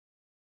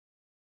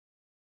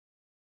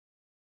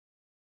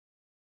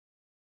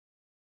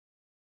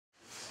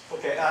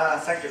Okay,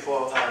 thank you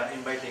for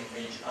inviting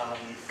me.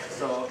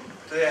 So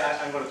today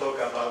I'm going to talk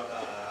about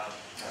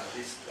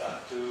these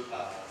two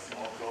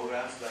small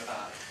programs. But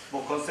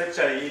more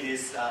conceptually, it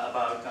is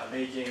about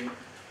making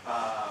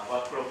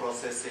workflow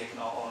processing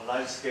on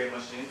large-scale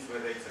machines,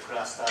 whether it's a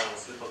cluster or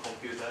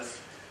supercomputers,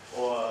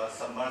 or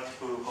some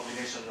multiple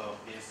combination of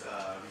these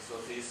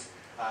resources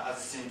as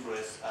simple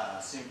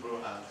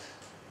and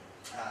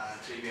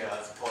trivial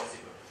as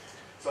possible.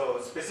 So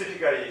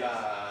specifically,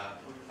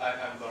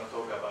 I'm going to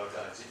talk about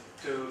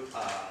two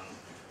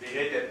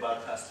related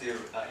but still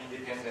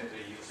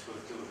independently useful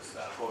tools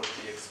called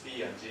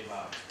GXP and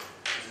GMount.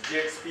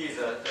 GXP is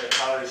a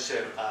parallel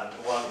shell and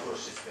workflow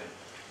system,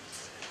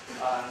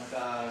 and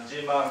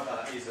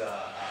GMount is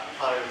a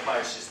parallel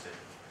file system.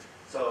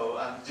 So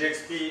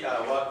GXP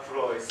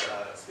workflow is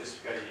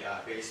specifically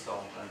based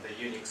on the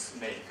Unix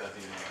make, as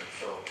you know.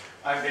 So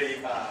I'm very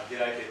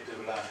delighted to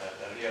learn that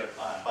the real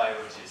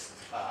biologist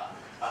are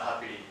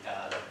happily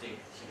adapting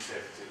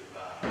himself to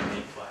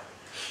make file.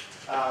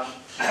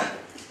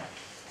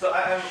 So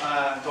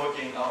I'm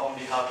talking on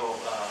behalf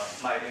of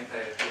my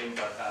entire team,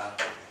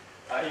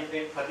 but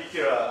in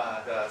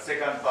particular, the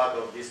second part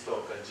of this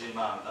talk,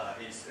 GMount,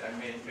 is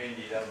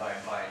mainly done by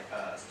my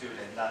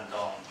student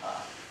Nandong,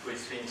 who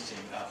is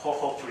finishing,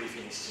 hopefully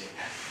finishing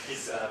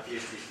his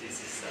PhD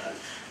thesis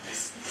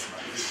this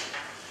month.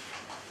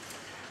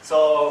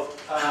 So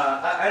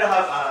I don't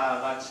have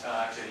much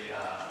actually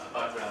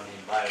background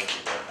in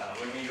biology, but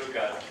when we look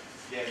at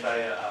the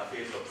entire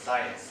field of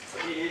science, so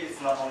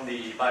it's not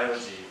only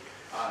biology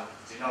and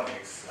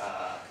genomics,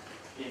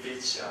 in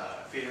which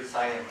field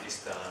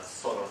scientists are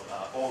sort of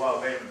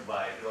overwhelmed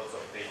by lots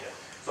of data.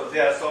 So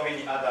there are so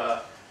many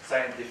other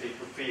scientific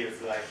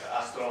fields like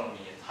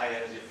astronomy and high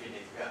energy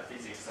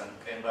physics and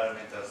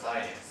environmental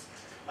science,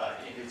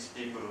 in which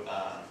people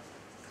are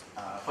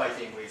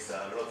fighting with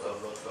lots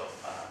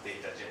of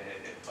data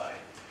generated by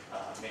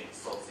many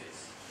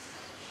sources.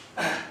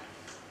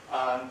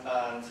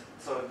 and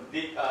so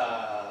the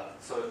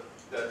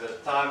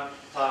term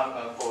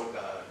called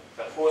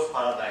the fourth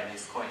paradigm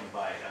is coined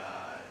by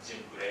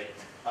Jim Gray,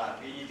 and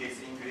it is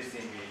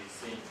increasingly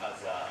seen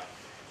as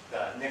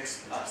the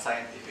next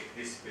scientific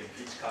discipline,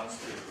 which comes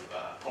to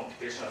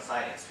computational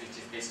science, which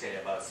is basically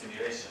about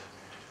simulation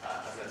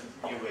as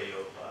a new way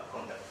of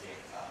conducting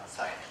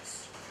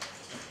science.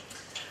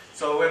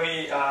 So when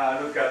we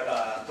look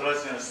at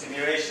traditional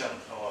simulation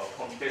or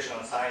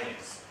computational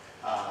science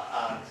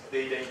and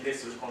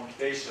data-intensive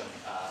computation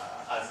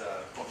as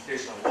a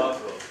computational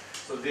workflow,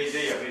 so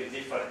they are very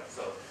different.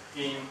 So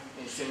in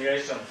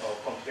simulation or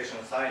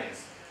computational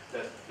science,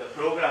 the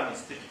program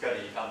is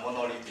typically a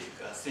monolithic,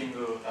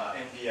 single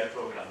MPI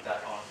program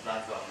that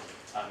runs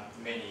on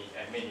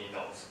many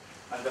nodes.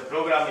 And the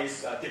program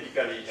is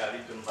typically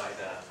written by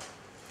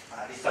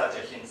the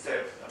researcher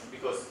himself,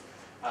 because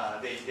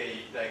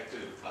they like to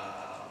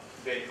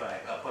verify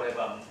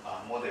whatever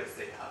models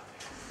they have.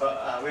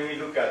 But when we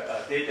look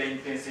at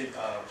data-intensive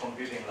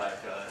computing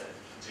like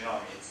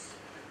genomics,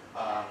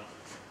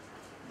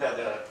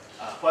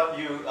 what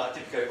you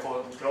typically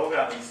call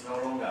program is no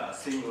longer a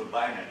single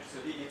binary. So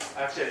it's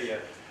actually a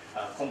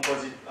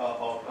composite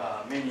of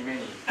many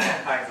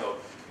kinds of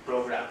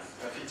programs,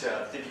 which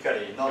are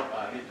typically not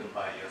written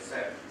by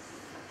yourself.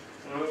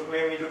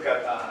 When we look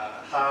at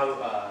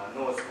how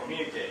nodes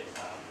communicate,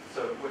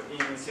 so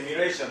in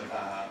simulation,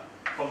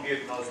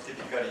 compute nodes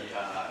typically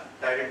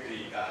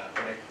directly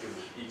connect to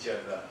each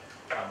other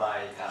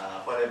by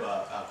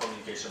whatever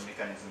communication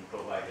mechanism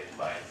provided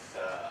by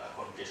the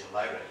communication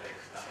library, like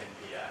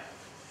MPI.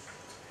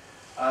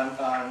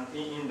 And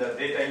in the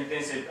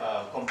data-intensive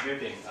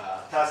computing,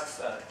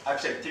 tasks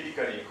actually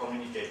typically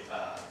communicate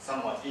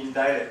somewhat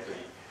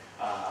indirectly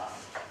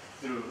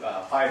through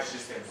file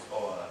systems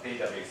or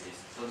databases.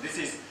 So this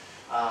is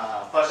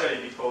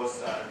partially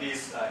because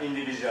these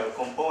individual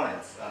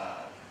components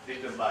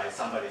written by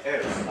somebody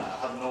else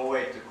have no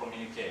way to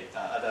communicate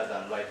other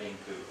than writing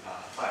to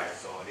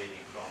files or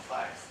reading from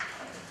files.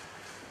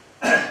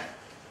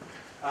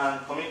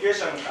 And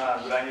communication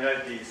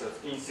granularity, so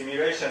in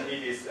simulation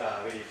it is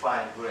very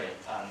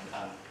fine-grained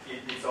and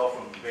it's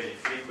often very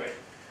frequent.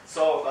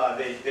 So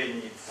they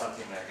need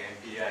something like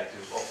MPI to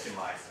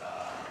optimize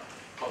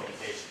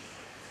communication.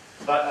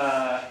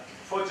 But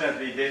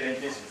fortunately,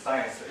 data-intensive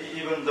science,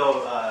 even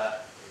though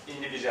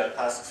individual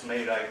tasks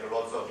may write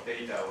lots of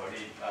data or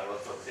read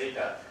lots of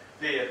data,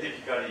 they are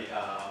typically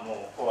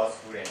more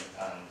coarse-grained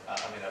and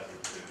amenable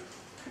to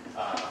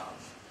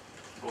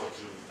go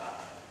through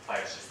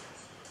file systems.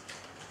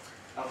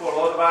 And for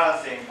load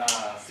balancing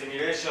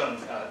simulation,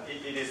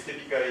 it is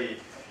typically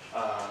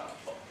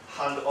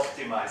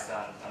hand-optimized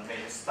and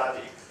made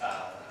static,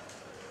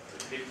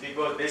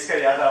 because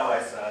basically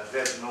otherwise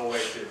there's no way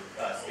to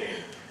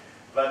scale.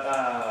 But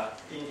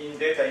in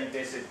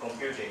data-intensive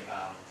computing,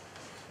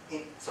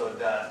 so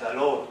the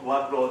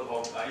workload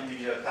of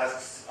individual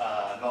tasks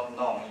are not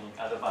known in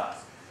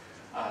advance.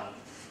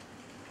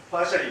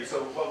 Partially,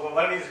 so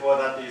one reason for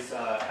that is,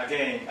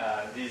 again,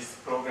 these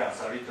programs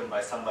are written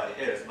by somebody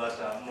else, but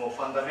more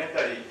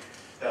fundamentally,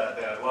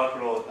 the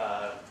workload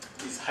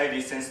is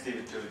highly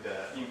sensitive to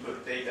the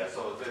input data,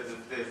 so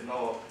there's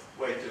no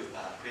way to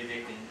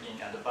predict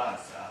in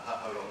advance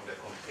how long the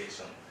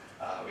computation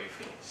will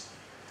finish.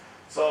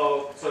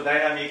 So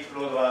dynamic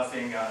load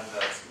balancing and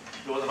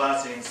load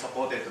balancing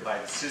supported by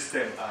the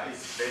system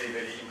is very,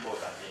 very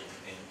important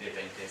in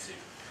data-intensive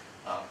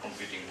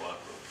computing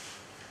workload.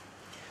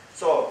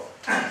 So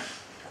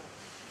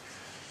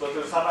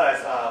to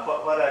summarize,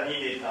 what are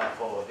needed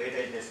for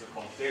data-intensive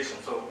computation?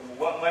 So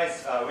one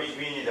is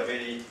we need a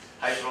very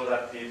high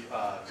productive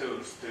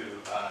tools to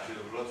do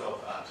lots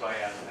of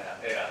trial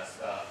and errors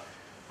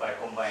by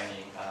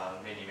combining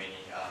many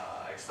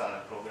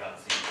external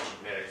programs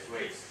in various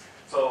ways.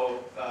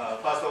 So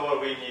first of all,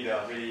 we need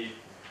a very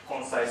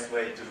concise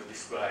way to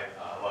describe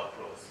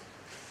workflows,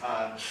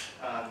 and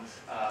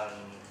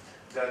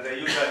the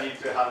user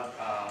needs to have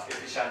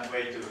efficient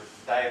way to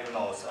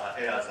diagnose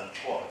errors and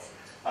faults.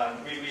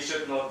 And we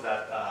should note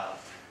that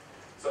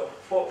so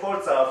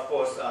faults are of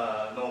course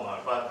normal,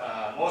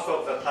 but most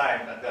of the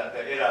time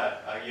the error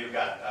you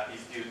got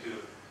is due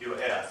to your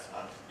errors,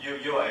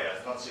 your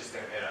errors, not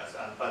system errors.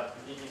 But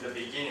in the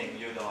beginning,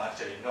 you don't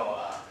actually know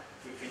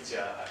which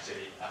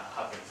actually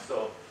happens.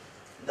 So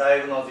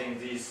diagnosing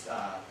these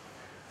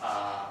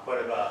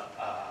whatever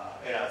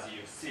errors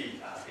you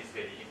see is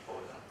very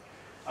important.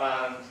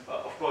 And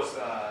of course,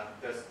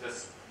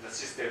 the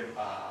system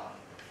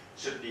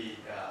should be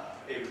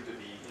able to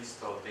be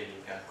installed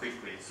very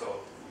quickly.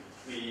 So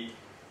we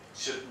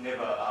should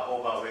never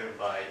overwhelmed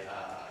by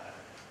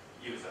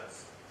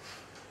users.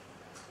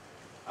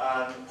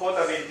 And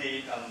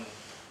portability and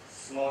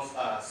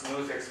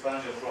smooth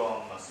expansion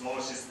from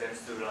small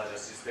systems to larger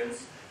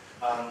systems,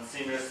 and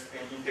seamless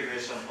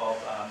integration of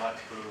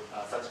multiple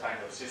such kind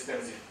of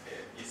systems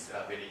is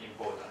very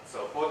important.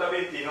 So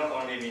portability not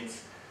only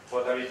means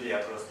portability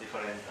across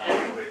different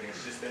operating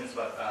systems,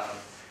 but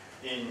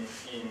in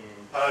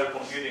parallel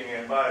computing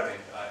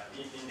environment,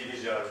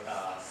 individual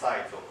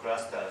sites or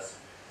clusters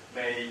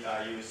may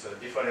use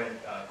different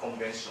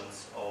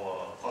conventions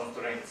or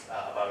constraints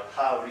about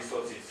how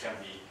resources can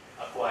be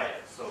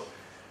acquired. So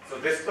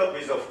desktop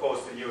is of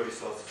course your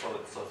resource,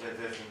 so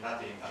there's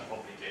nothing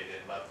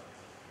complicated. But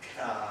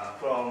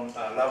from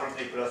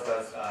laboratory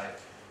clusters,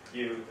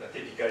 you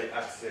typically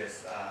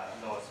access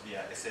nodes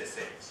via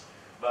SSH.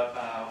 But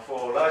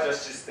for larger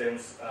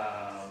systems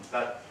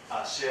that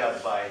are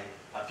shared by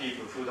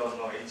people who don't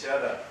know each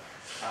other,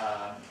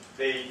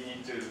 they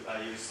need to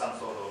use some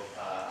sort of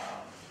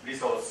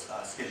resource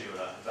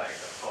scheduler, like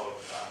called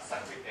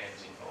Sandwich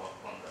Engine or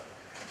Conda.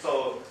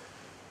 So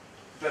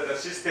the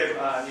system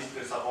needs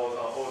to support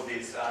all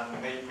these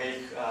and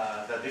make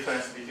the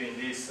difference between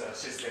these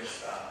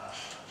systems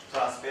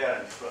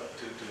transparent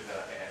to the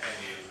end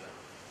user.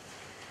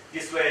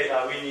 This way,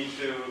 we need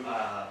to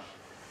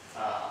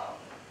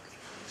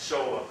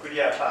show a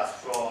clear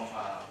path from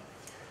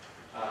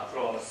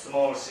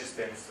small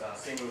systems,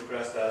 single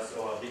clusters,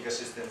 or bigger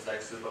systems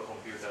like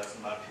supercomputers,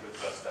 multiple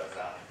clusters,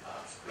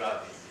 and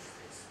scrubbing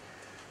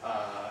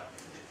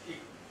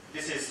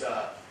these days.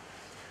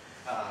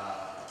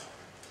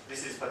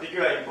 This is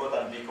particularly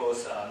important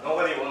because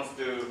nobody wants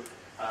to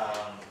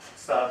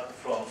start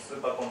from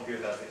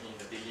supercomputers in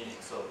the beginning.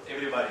 So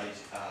everybody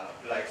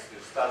likes to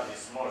start with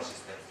small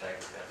systems like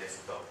the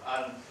desktop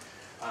and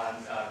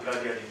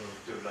gradually move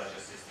to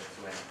larger systems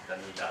when the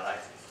need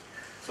arises.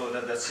 So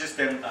that the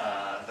system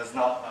does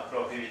not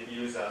prohibit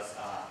users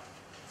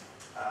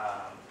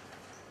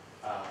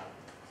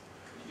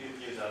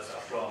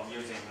from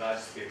using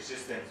large-scale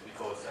systems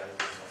because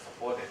it is not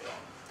supported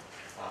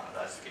on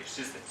large-scale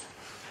systems.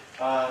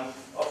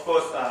 Of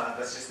course,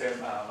 the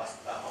system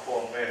must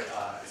perform well,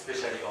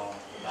 especially on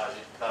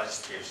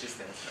large-scale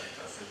systems like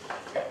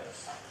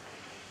supercomputers.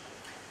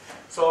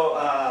 So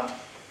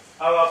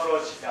our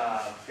approach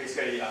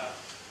basically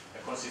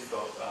consists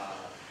of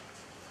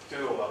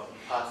two or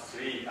perhaps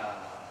three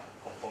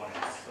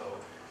components.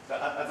 So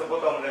at the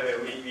bottom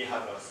level, we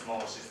have a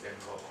small system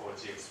called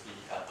GXP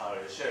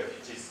parallel shell,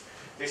 which is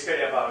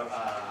basically about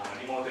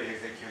remotely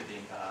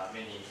executing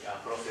many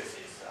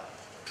processes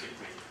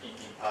quickly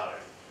in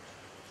parallel.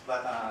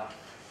 But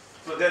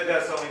so there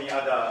are so many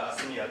other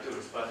similar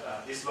tools,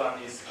 but this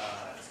one is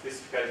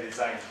specifically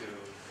designed to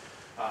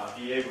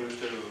be able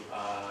to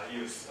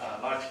use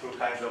multiple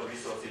kinds of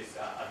resources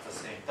at the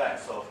same time.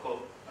 So of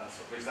course,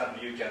 so for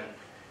example, you can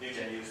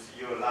use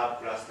your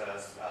lab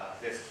clusters,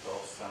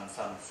 desktops, and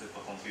some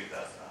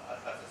supercomputers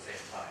at the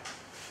same time.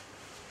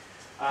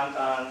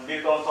 And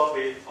built on top of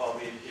it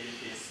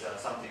is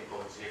something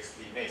called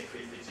GXP Make,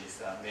 which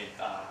is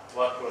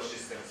workflow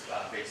systems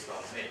based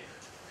on Make.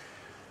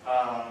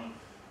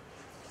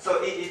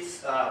 So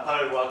it's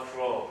parallel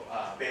workflow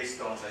based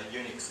on the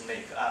Unix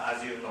Make,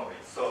 as you know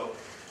it. So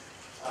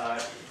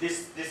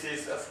this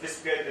is a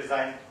specific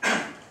design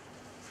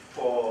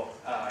for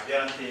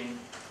guaranteeing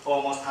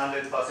almost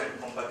 100%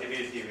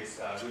 compatibility with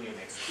GNU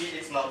Next.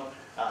 It's not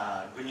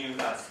GNU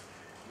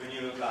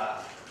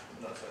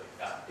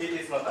it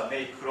is not a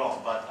Make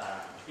clone, but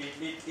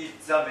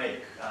it's a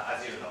Make,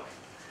 as you know.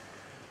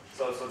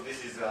 So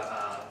this is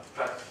a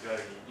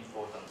practically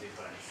important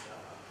difference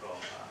from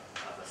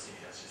other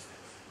similar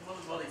systems.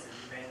 What is the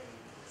remaining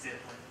 0.1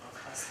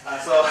 cluster?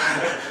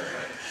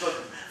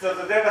 So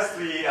the data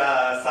tree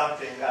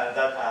something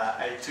that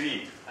I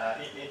treat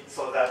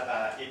so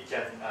that it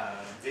can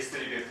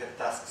distribute the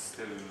tasks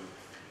to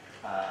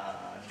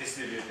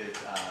distributed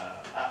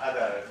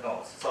other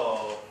nodes.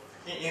 So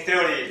in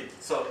theory,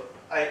 so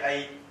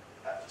I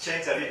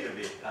change a little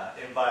bit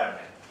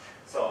environment.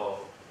 So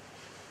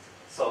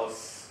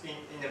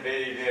in the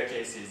very rare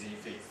cases,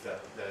 if it's the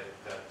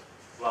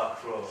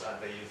workflow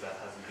the user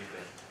has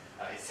given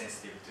is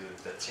sensitive to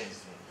the change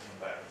in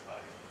environment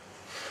value.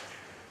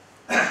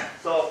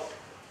 So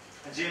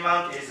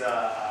GMount is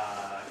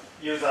a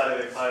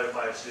user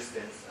file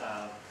systems,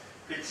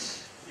 which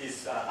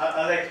is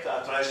unlike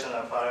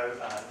traditional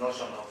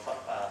notion of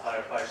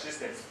file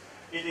systems.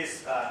 It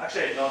is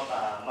actually not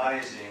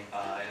managing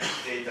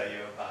data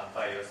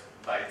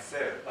by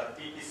itself, but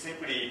it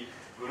simply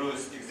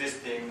glues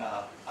existing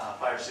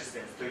file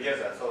systems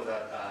together so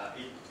that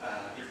it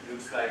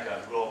looks like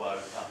a global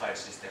file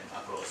system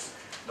across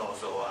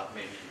nodes or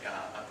maybe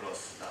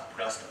across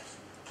clusters.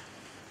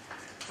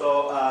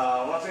 So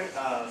one thing,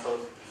 so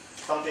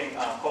something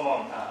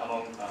common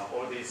among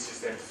all these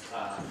systems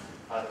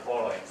are the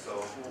following. So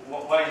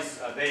one is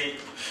they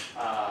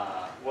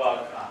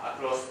work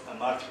across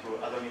multiple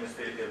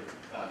administrative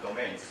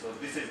domains. So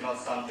this is not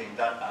something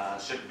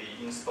that should be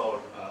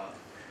installed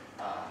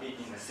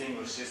in a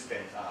single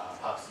system,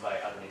 perhaps by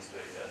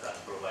administrators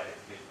and provided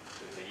to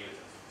the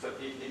users. So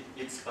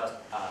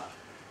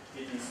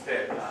it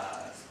instead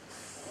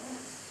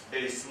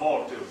very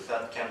small tools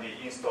that can be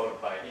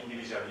installed by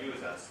individual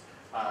users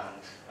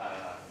and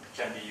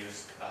can be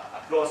used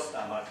across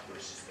multiple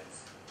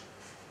systems.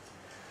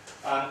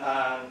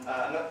 And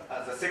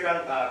the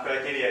second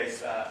criteria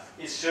is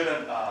it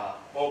shouldn't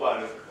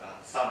overlook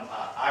some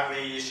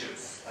ugly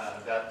issues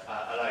that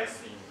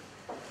arise in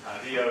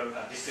real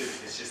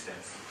distributed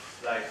systems.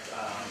 Like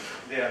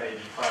there may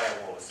be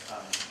firewalls,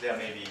 there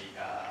may be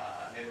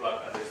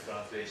network address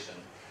translation.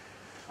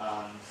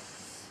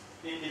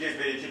 It is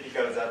very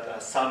typical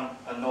that some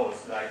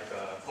nodes, like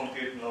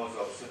compute nodes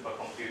of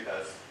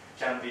supercomputers,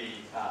 can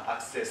be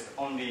accessed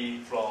only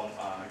from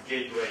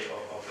gateway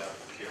of the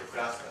particular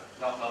cluster,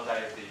 not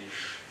directly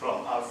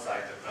from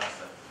outside the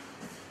cluster.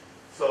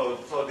 So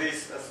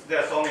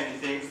there are so many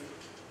things.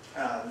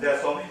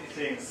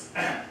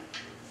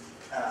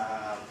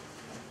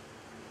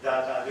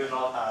 That do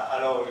not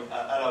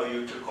allow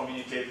you to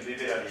communicate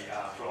liberally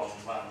from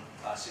one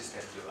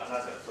system to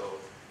another. So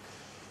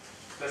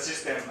the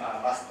system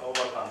must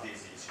overcome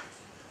these issues.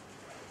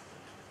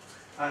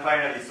 And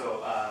finally,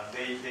 so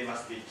they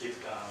must be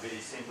kept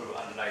very simple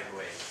and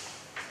lightweight,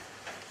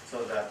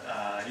 so that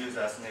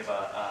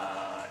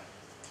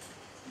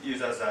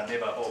users are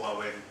never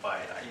overwhelmed by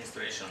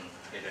installation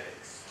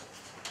headaches.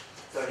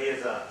 So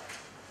here's the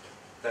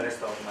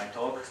rest of my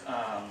talk.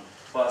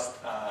 First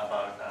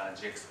about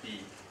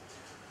GXP.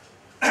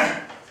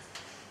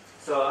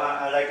 So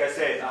like I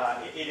said,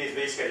 it is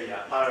basically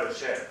a parallel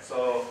shell.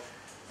 So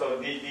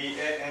the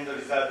end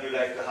result you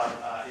like to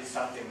have is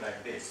something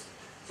like this.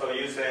 So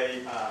you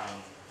say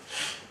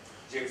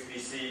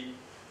GXPC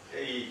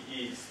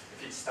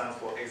which stands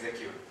for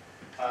execute,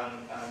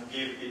 and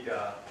give it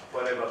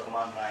whatever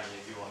command line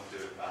you want to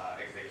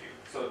execute.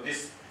 So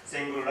this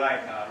single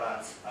line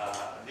runs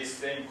this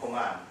same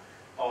command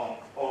on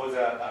all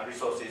the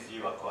resources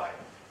you acquire.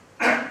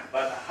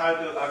 But how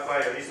to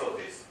acquire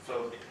resources?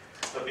 So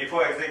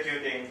before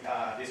executing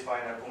this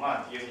final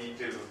command, you need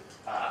to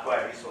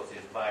acquire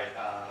resources by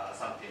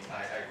something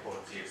I call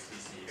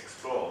GXPC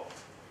Explore.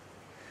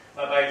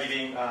 But by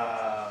giving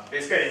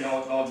basically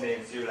node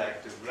names you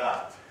like to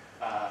grab,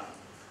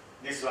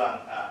 this one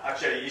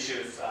actually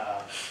issues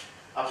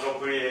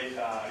appropriate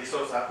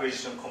resource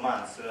acquisition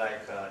commands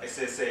like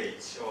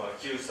SSH or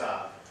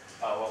QSAR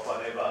or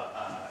whatever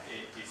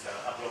is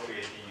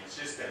appropriate in your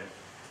system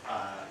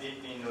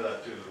in order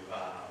to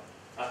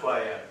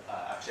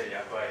actually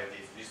acquire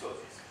these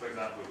resources. For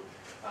example,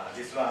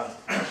 this one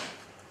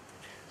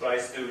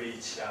tries to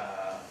reach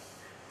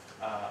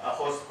a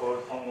host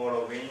called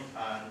HomeOroWin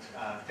and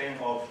 10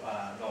 of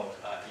nodes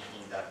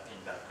in that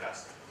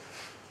cluster.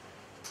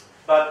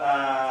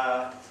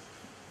 But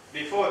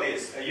before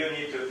this, you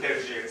need to tell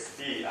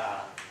GXP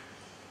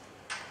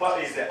what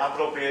is the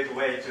appropriate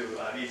way to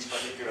reach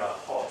particular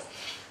host.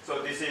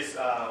 So this is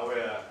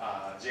where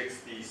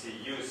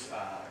GXPC use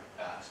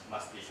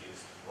must be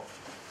used for.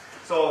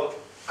 So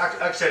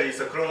actually,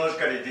 so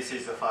chronologically, this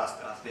is the first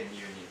thing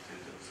you need to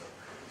do. So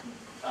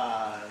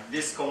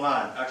this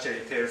command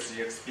actually tells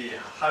GXP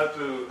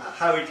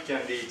how it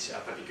can reach a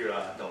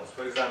particular node.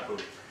 For example,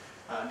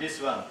 this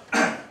one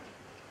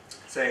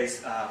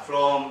says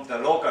from the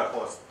local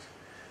host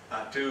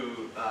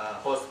to a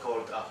host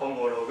called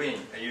HomeOroWin,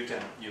 you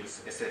can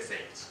use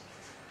SSH.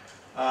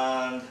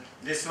 And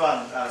this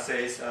one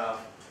says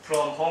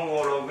from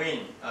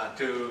HomeOroWin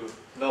to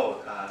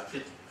node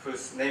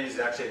whose name is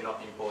actually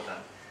not important,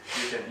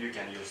 you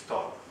can use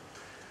Tor.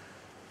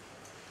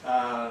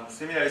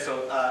 Similarly,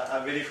 so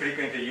a very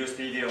frequently used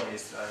idiom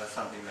is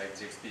something like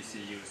GXP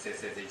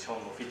SSH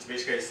Hongo, which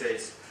basically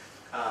says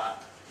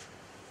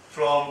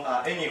from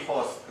any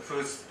host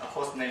whose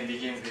host name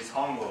begins with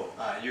Hongo,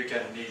 you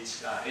can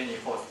reach any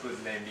host whose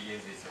name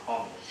begins with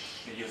Hongo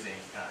using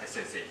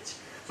SSH.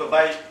 So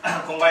by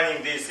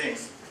combining these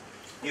things,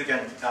 you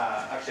can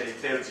actually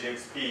tell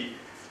GXP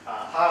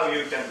how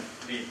you can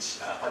reach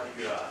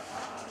particular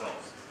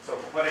nodes. So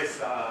what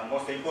is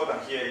most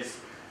important here is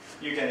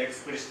you can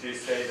explicitly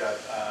say that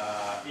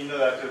in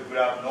order to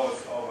grab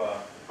nodes of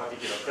a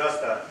particular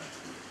cluster,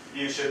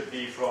 you should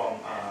be from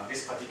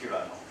this particular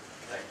node.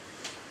 Right?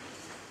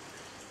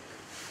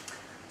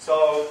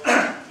 So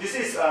this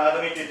is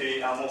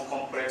admittedly more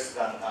complex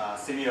than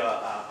similar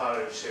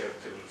parallel shell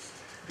tools,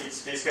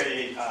 which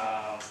basically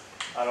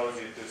allows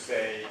you to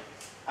say,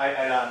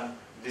 I run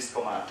this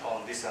command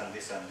on this and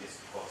this and this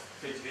host,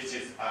 which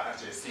is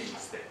actually single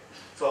step.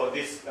 So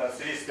this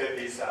 3-step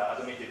is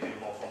admittedly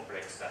more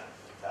complex than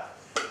that.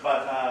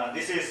 But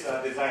this is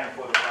designed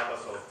for the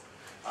purpose of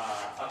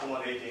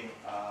accommodating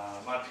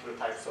multiple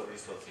types of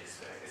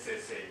resources,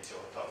 SSH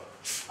or Taura,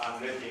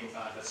 and letting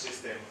the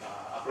system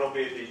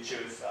appropriately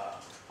choose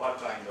what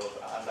kind of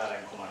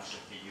underlying command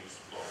should be used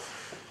for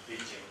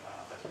reaching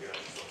particular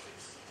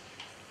resources.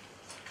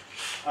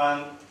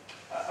 And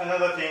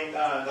another thing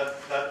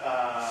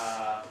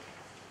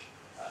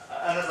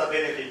another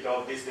benefit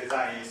of this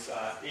design is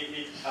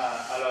it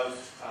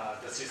allows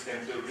the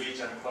system to reach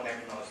and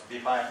connect nodes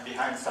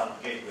behind some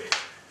gateway,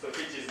 so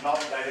which is not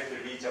directly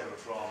reachable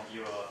from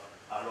your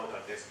local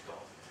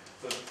desktop.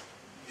 So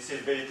this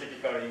is very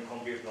typical in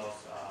compute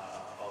nodes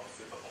of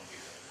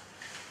supercomputers.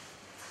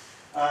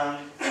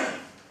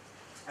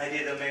 I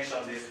didn't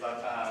mention this,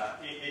 but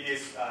it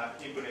is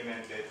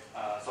implemented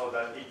so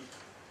that it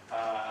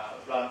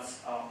runs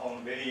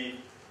on very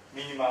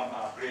minimum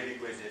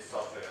prerequisite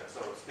software.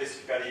 So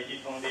specifically,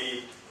 it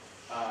only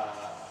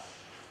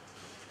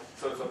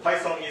so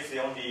Python is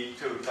the only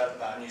tool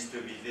that needs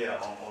to be there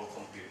on all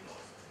compute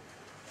nodes.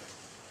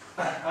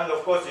 And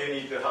of course, you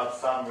need to have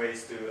some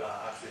ways to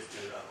access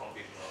to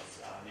compute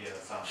nodes via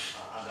some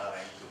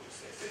underlying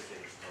tools,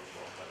 SSH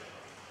or whatever.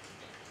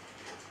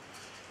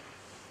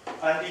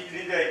 And it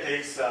really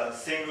takes a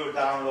single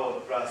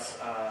download plus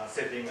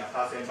setting a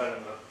path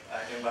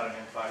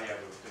environment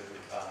variable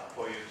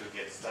for you to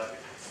get started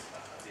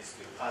with this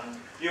tool. And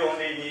you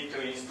only need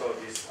to install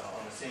this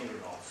on a single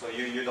node, so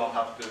you don't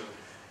have to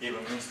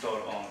even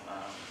install on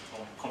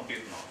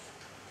compute nodes.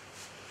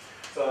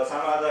 So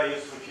some other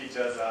useful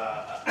features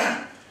are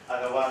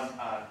the one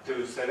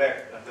to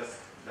select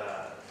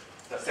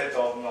the set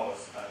of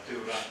nodes to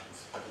run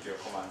this particular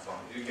commands on.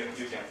 You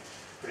can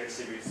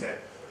flexibly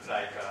set,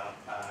 like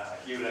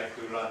you like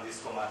to run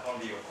this command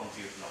only on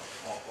compute nodes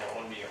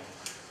or only on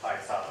file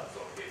servers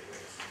or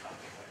gateways,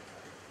 something like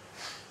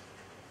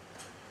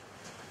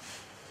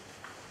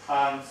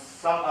that. And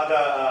some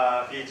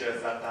other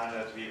features that turn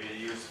out to be very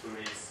useful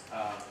is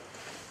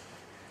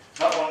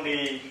not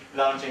only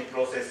launching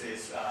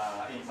processes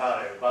in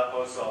parallel, but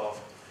also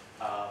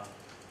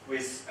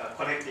with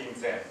connecting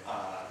them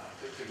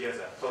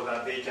together so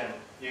that they can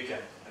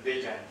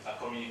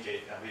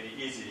communicate very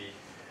easily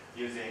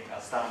using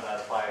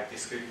standard file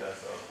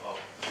descriptors of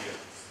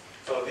Unix.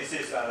 So this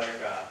is like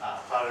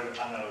a parallel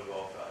analog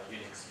of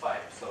Unix 5.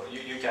 So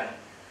you can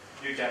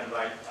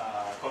write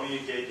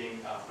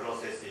communicating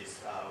processes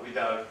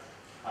without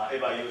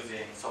ever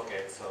using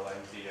sockets or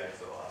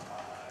MTIs or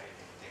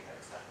anything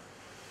like that.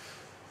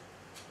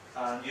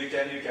 And you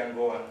can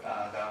go and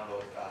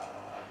download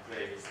and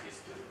play with this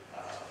tool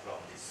from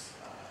this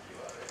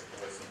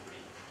URL or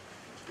simply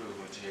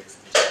Google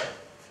GXP.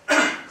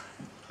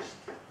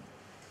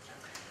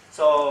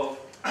 So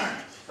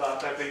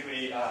after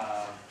quickly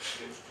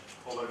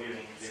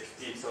overviewing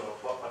GXP, so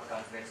what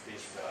comes next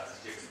is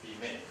GXP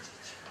main.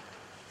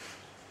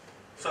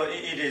 So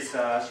it is,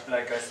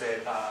 like I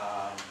said,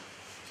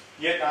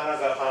 yet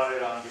another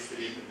parallel and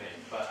distributed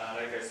main. But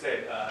like I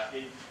said,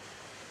 it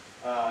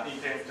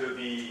intends to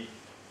be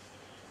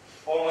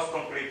almost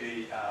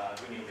completely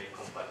GNU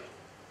compatible,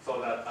 so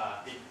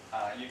that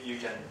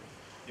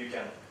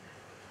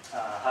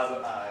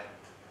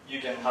you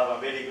can have a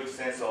very good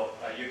sense of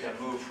you can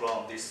move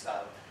from this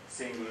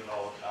single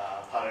node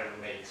parallel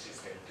main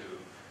system to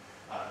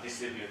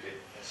distributed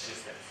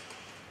systems.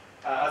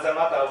 As a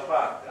matter of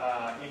fact,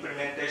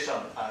 implementation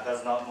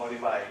does not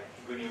modify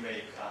GNU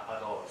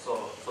at all.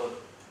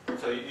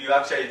 So you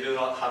actually do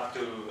not have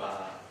to.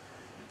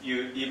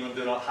 You even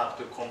do not have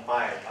to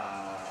compile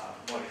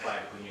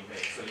modified GNU.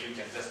 So you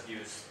can just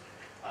use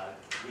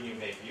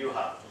GNU you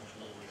have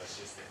in your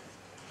system.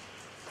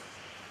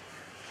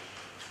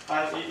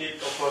 And it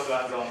of course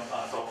runs on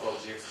top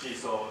of GXP.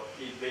 So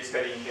it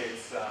basically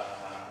inherits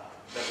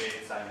the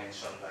ways I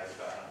mentioned, like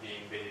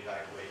being very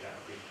lightweight and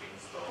quick to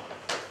install,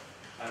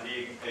 and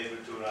being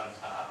able to run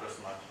across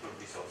multiple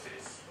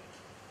resources.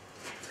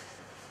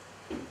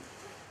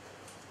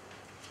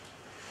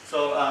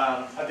 So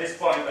at this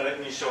point, let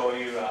me show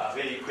you a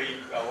very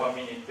quick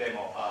 1-minute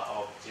demo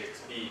of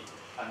GXP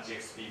and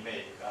GXP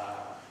Make.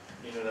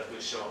 in order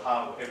to show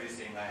how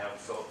everything I have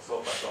so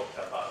far talked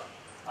about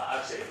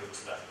actually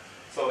looks like.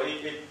 So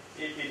it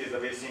is a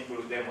very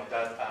simple demo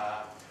that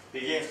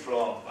begins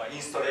from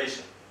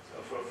installation,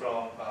 so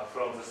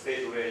from the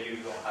state where you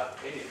don't have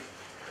anything,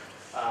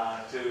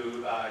 to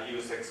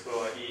use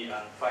Explorer E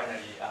and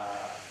finally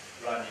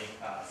running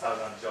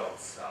 1,000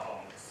 jobs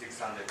on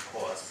 600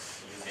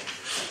 cores using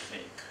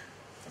Link.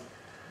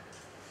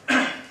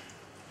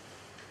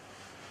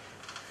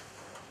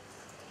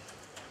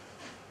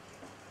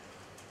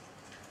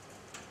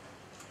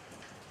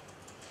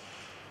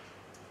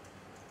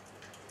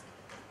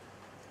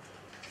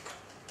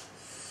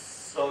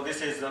 So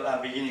this is the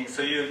beginning.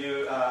 So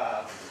you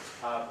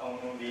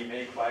only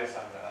make files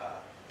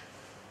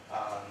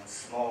and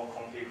small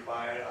config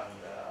file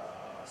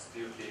and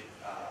stupid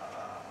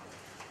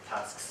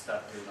tasks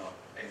that do not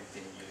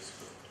anything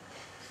useful.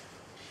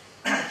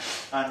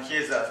 And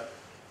here's a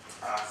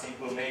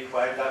simple make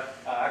file that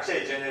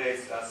actually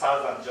generates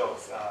 1,000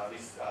 jobs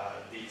with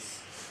these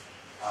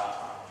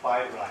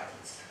 5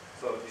 lines.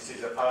 So this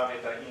is a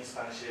parameter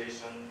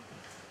instantiation,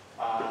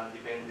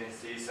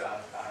 dependencies,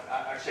 and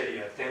actually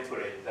a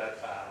template that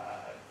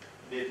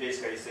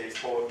basically says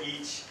for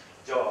each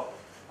job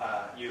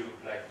you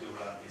like to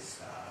run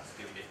this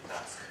stupid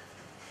task.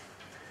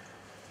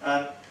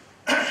 And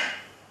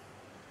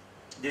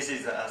this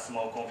is a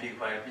small config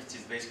file which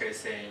is basically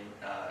saying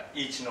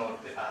each node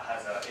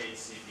has 8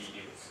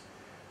 CPUs.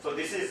 So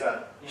this is an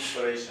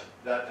installation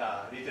that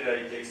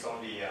literally takes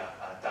only a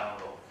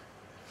download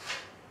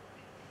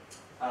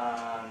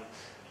and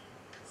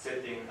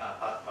setting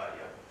path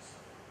variables.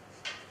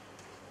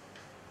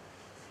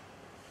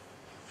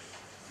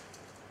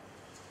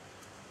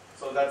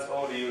 So that's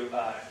all you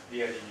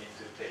really need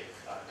to take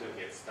to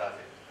get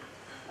started.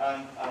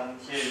 And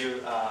here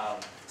you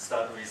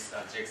start with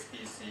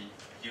GXPC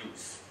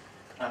use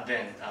and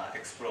then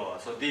Explorer.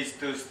 So these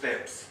 2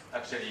 steps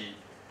actually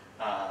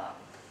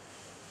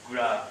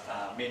grab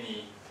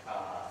many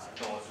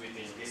nodes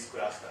within this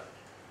cluster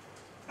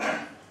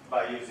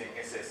by using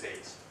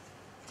SSH.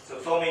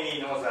 So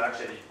many nodes are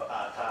actually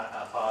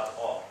powered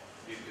off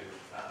due to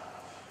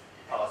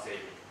power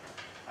saving.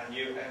 And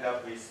you end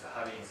up with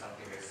having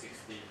something like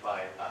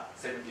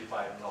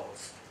 75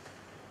 nodes.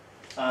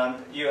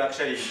 And you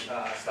actually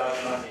start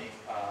running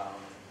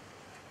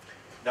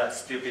that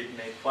stupid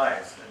make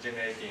files,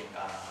 generating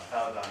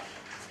 1,000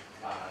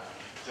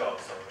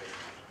 jobs already.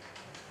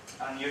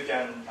 And you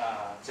can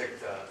check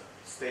the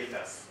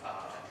status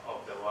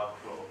of the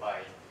workflow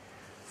by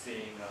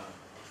seeing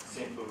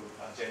simple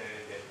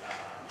generated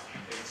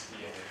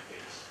HTML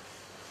page.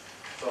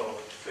 So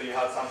you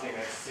have something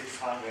like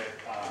 600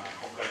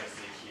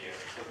 concurrency here.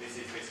 So this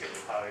is basically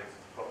the current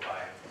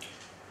profile.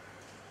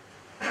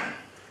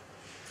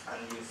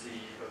 And you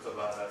see lots of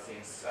other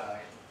things,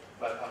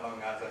 but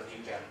among others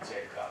you can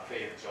check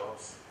failed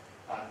jobs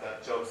and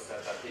the jobs that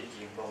are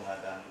taking longer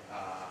than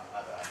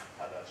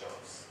other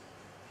jobs.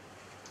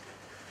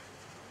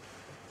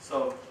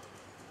 So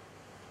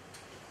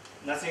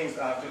nothing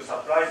too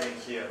surprising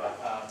here,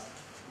 but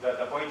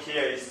the point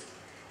here is,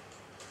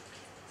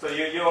 so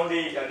you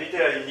only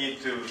literally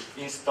need to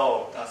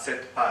install a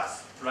set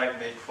path, write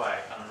make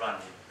file, and run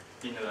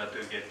it in order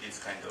to get these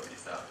kind of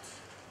results.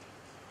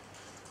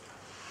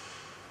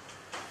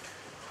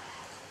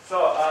 So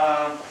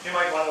you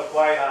might wonder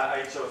why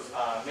I chose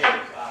Make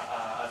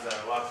as a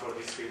workflow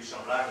description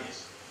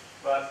language,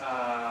 but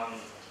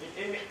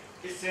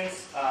it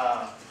seems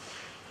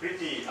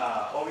pretty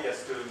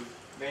obvious to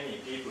many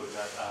people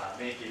that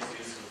Make is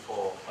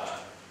useful for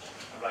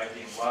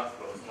writing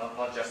workflows,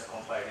 not just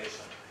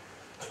compilation.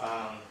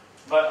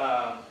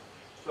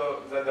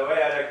 So the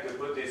way I like to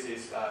put this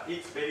is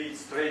it's very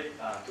straight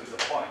to the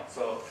point.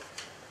 So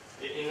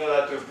in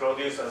order to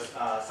produce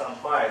some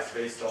files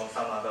based on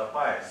some other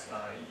files,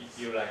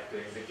 you like to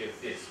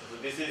execute this. So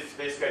this is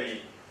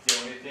basically the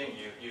only thing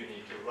you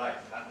need to write,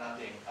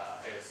 nothing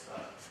else,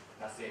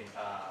 nothing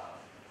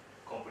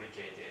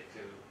complicated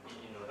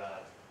in order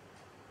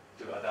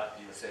to adapt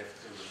yourself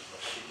to a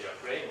particular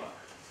framework.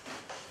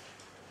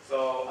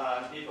 So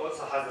it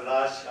also has a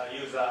large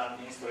user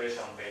and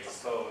installation base.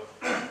 So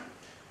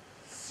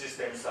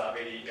systems are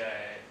very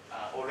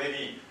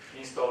already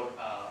installed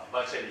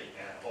virtually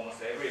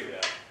almost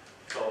everywhere.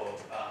 So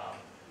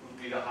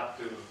we don't have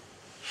to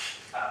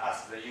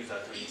ask the user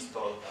to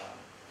install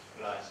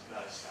large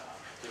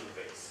tool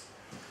base.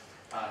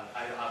 And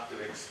I don't have to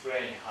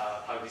explain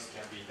how this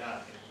can be done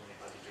in a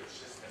particular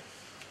system.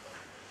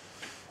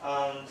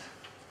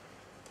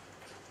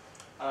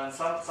 And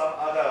some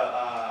other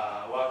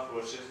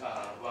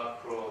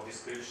workflow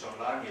description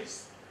language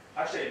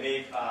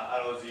actually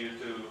allows you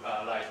to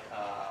write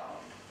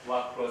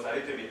workflows a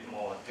little bit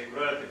more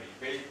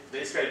declaratively,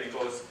 basically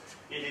because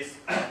it is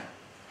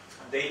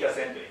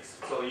data-centric.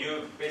 So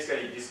you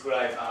basically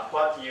describe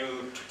what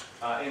you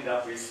end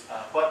up with,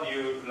 what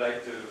you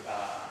like to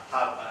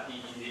have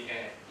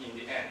in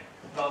the end,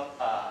 not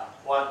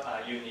what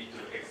you need to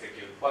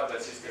execute, what the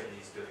system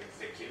needs to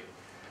execute.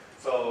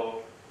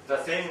 So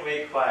the same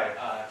make file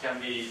can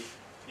be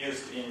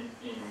used in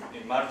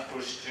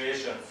multiple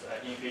situations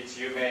in which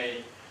you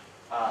may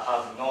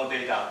have no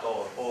data at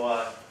all,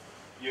 or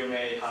you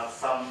may have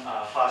some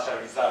partial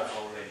results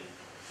already.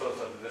 So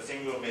the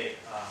single make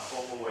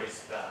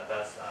always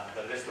does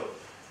the rest of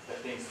the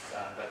things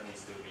that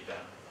needs to be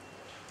done.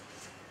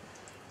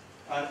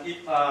 And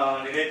it,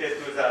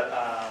 related to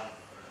that,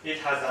 it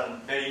has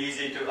a very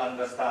easy to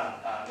understand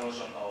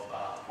notion of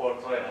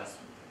fault tolerance,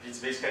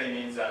 which basically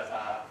means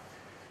that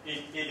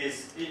if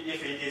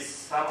it is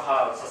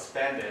somehow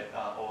suspended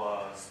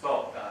or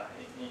stopped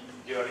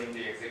during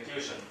the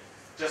execution,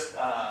 just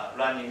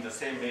running the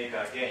same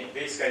maker again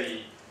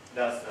basically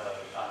does the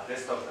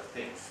rest of the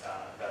things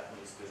that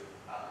needs to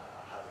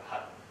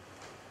happen.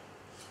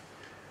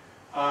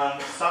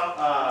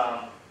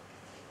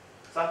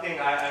 Something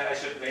I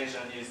should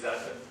mention is that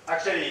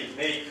actually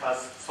make has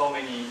so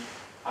many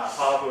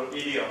powerful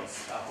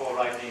idioms for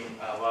writing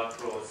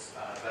workflows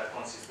that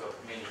consist of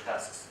many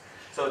tasks.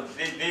 So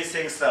these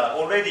things are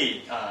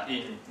already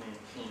in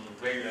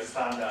regular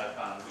standard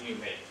GNU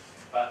make,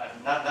 but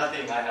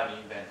nothing I have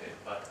invented.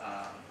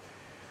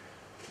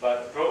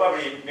 But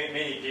probably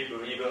many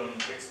people, even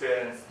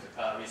experienced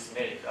with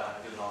make,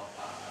 do not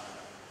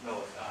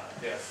know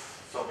there's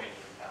so many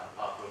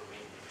powerful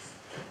things.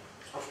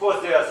 Of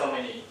course, there are so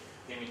many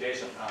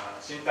limitations.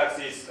 Syntax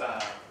is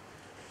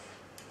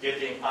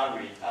getting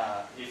ugly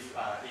if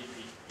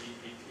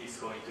it is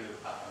going to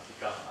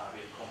become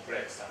very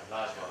complex and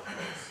large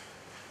workflows.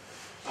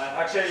 And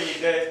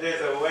actually,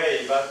 there's a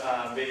way, but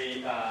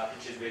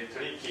which is very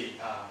tricky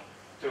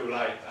to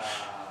write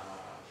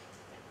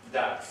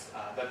DAGs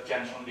that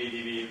can only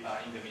live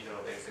in the middle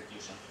of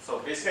execution. So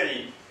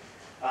basically,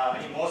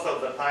 in most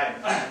of the time,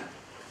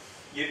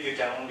 you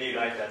can only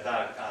write a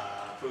DAG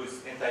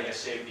whose entire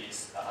shape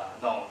is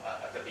known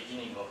at the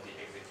beginning of the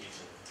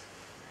execution.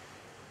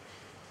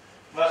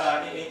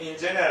 But in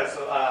general,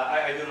 so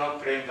I do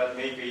not claim that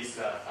maybe is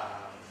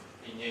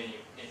in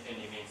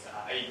any means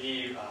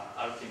ideal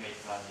ultimate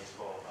manage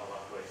for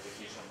our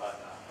execution, but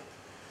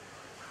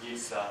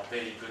gives a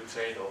very good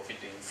trade-off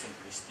between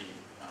simplicity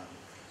and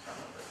some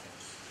other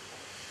things.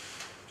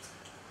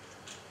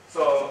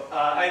 So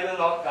I do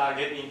not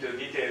get into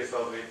details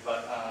of it,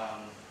 but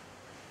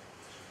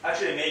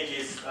actually make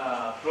is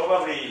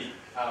probably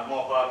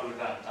more powerful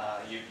than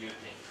you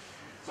think.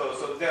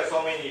 So there are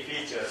so many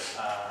features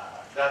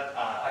that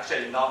are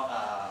actually not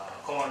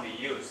commonly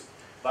used,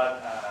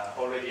 but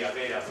already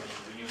available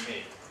in the new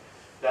make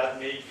that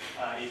make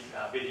it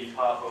a very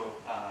powerful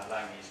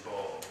language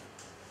for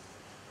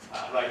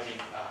writing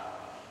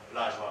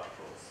large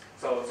workflows.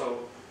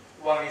 So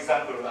one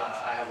example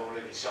I have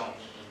already shown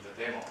in the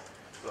demo.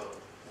 So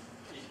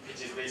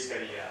which is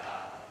basically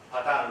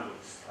pattern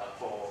rules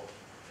for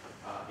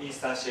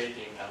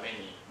instantiating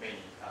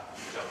many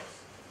jobs.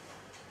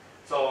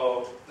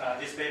 So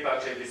this paper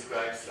actually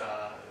describes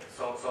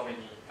so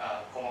many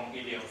common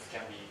idioms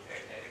can be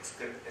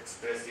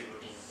expressive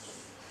in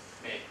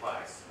make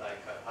files,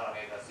 like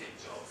parameter zip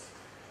jobs,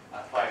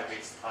 file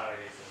width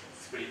parallelism,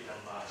 split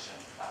and merge,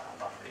 and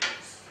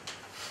matrix.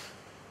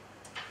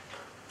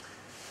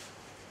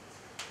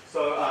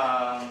 So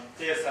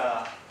here's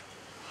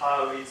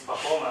how its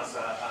performance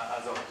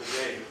as of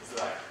today looks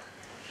like.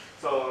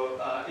 So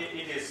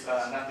it is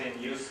nothing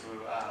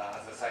useful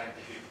as a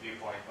scientific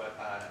viewpoint, but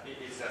it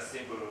is a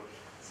simple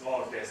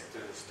small test to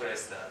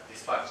stress the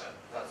dispatcher,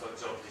 so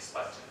job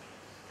dispatcher.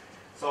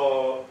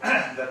 So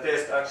the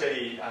test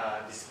actually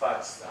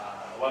dispatches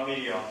 1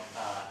 million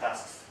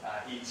tasks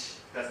each,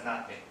 does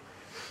nothing.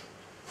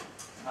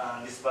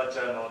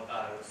 Dispatcher node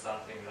looks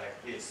something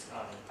like this.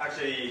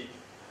 Actually,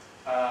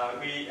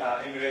 we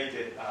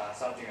emulated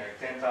something like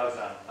 10,000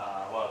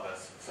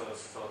 workers, so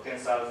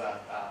 10,000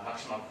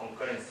 maximum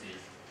concurrency,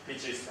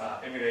 which is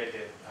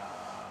emulated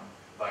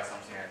by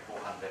something like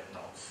 400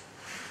 nodes.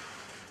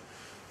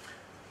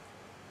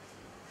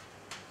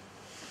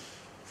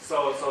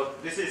 So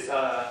this is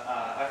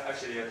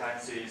actually a time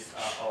series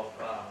of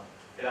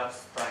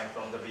elapsed time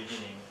from the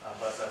beginning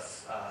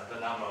versus the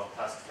number of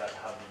tasks that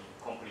have been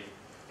completed.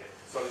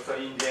 So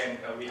in the end,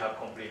 we have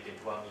completed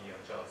 1 million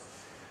jobs.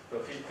 So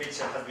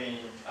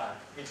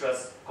which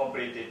was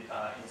completed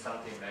in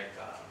something like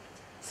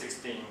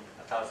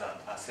 16,000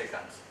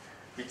 seconds,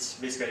 which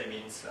basically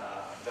means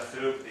the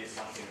throughput is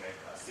something like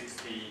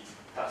 60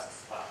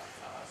 tasks per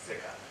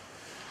second.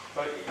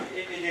 So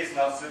it is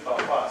not super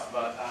fast,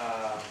 but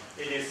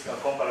it is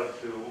comparable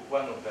to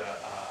one of the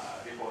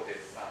reported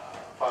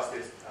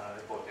fastest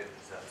reported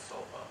results so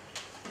far.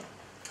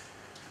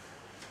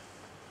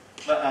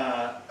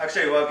 But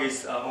actually, work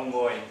is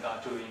ongoing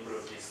to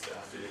improve this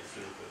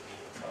throughput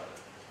even further.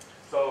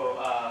 So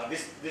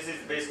this is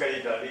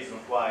basically the reason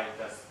why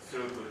the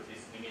throughput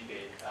is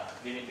limited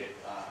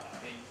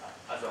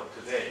as of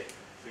today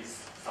with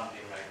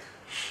something like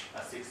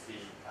 60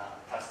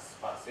 tasks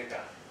per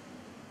second.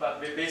 But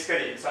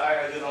basically, so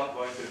I do not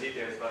go into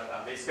details,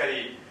 but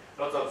basically,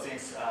 lots of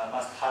things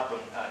must happen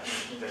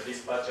in the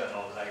dispatcher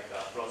node, like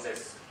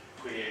process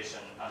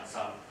creation and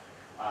some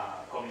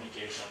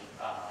communication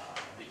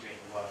between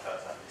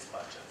workers and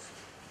dispatchers.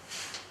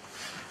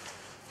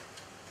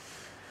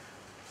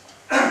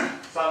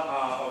 some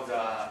of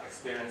the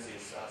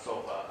experiences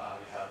so far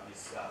we have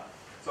this.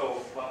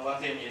 So one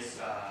thing is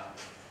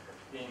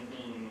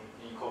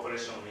in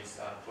cooperation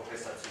with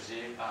Professor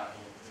Tsuji in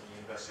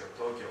University of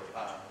Tokyo,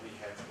 we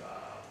have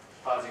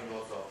parsing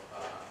lots of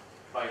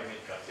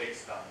biomedical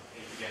text and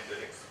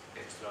event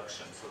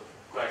extraction, so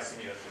quite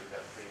similar to the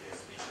previous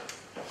features.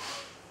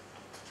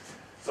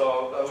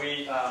 So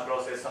we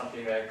process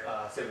something like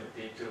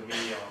 72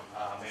 million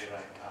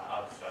mainline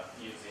abstract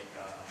using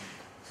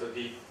so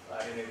deep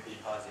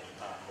NLP parsing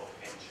for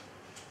Kenjiro.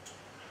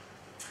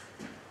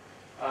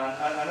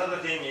 And another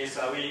thing is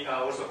we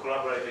also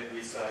collaborated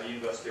with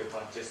University of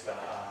Manchester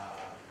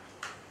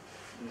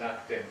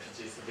NACTEM,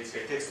 which is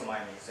basically text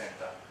mining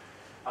center,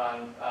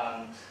 and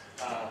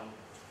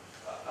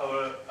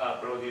our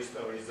produced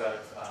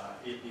result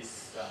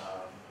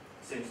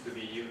seems to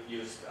be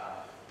used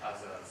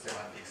as a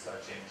semantic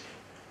search engine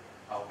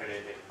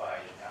operated by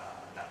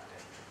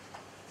NACTEM.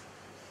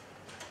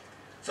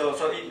 So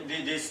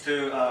these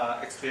two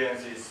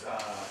experiences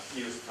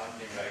use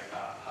something like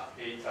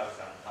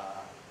 8,000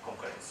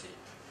 concurrency.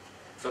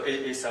 So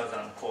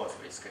 8,000 cores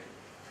basically.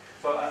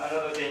 So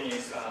another thing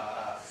is,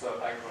 so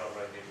I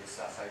collaborated with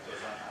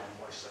Saito-san and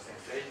Morishita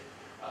sensei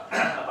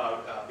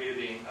about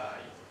building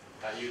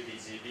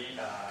UTGB,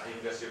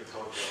 University of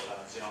Tokyo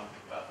Genome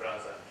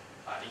Browser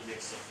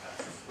indexing.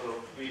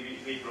 So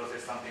we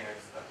process something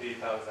like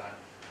 3,000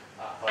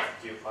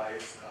 FASTQ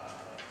files,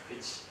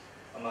 which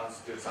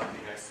amounts to something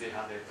like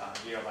 300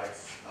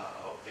 gigabytes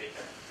of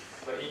data.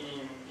 So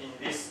in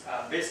this,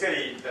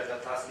 basically the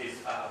task is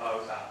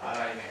about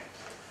alignment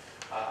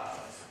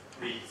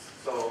reads.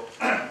 So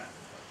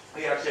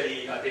we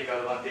actually take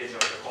advantage of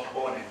the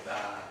component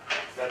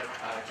that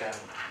can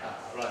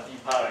run in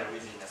parallel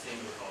within a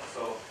single node.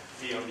 So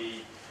we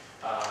only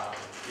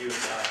use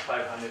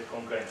 500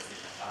 concurrency,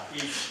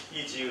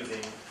 each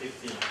using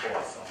 15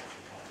 cores on each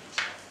node.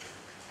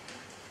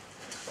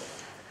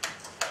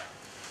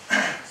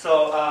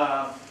 So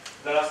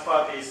the last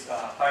part is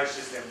file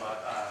system,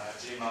 but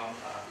GMount,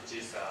 which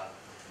is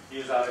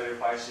user level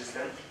file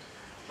system.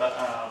 But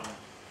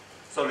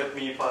so let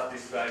me first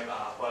describe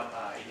what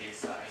it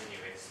is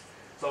anyways.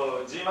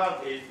 So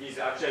GMount is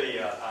actually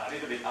a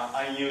little bit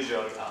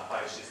unusual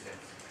file system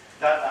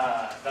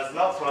that does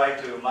not try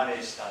to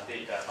manage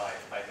data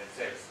by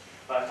themselves,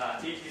 but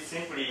it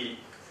simply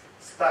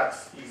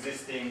stacks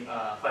existing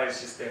file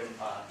system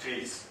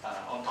trees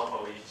on top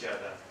of each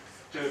other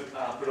to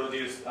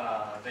produce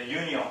the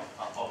union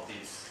of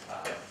these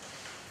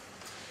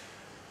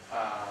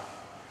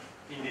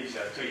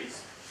individual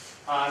trees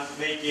and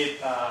make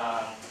it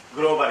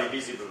globally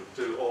visible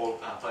to all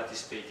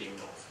participating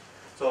nodes.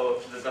 So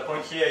the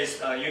point here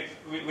is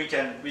we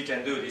can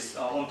do this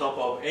on top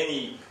of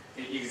any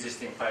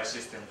existing file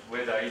system,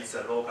 whether it's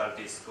a local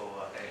disk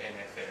or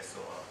NFS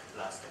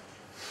or raster.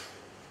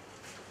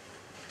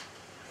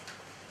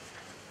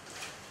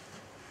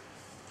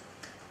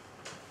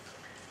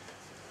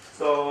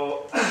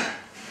 So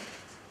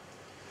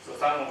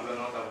some of the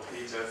notable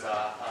features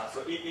are,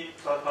 so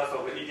first of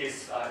all, it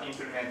is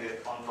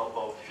implemented on top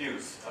of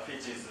Fuse,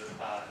 which is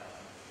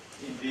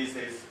in these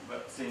days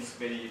seems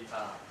very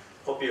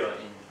popular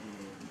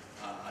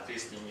at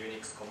least in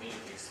Unix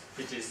communities,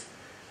 which is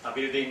a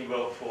building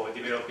block for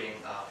developing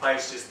file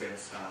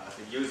systems at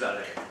the user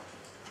level.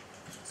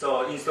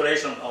 So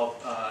installation of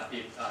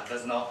it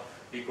does not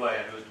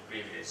require root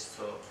privilege.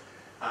 So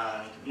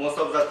and most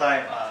of the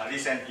time,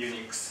 recent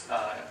Unix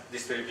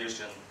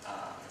distribution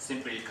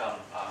simply come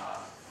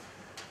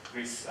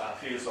with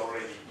Fuse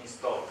already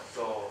installed.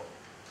 So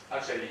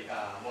actually,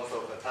 most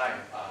of the time,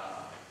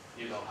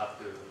 you don't have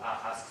to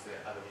ask the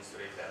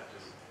administrator to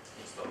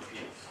install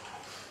Fuse.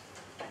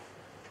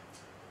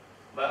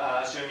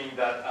 But assuming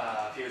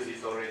that Fuse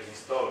is already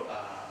installed,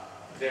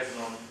 there's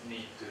no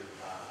need to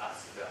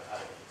ask the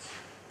admins.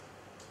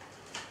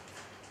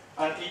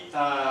 And it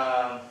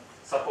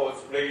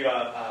supports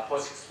regular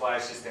POSIX file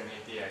system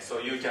API, so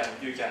you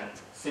can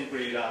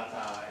simply run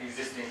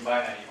existing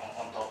binary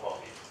on top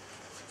of it.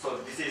 So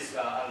this is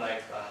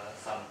unlike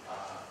some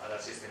other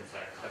systems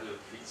like Hadoop,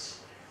 which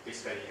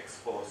basically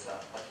expose a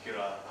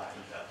particular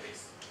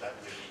interface that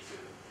you need to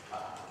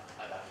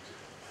adapt to.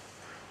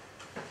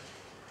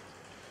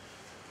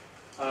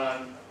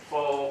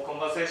 For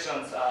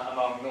conversations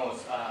among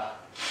nodes,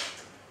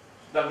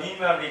 the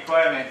minimum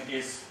requirement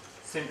is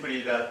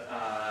simply that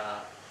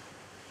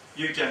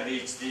you can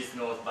reach this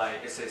node by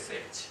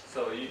SSH.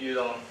 So you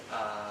don't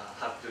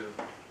have to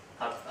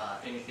have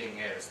anything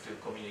else to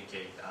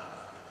communicate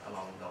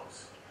among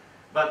nodes.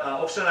 But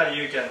optionally,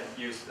 you can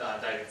use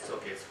direct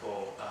sockets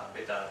for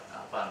better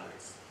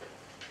boundaries.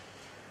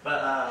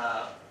 But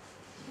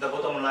the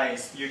bottom line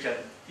is you can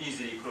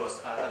easily cross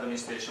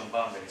administration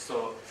boundaries.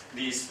 So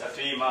these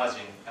tree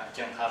merging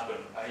can happen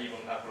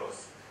even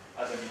across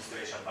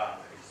administration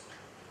boundaries.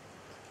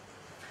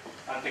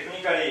 And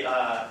technically,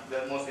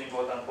 the most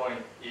important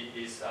point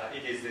is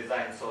it is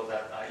designed so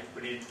that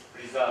it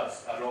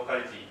preserves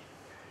locality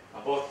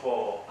both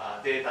for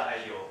data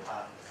I/O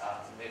and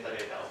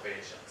metadata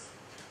operations.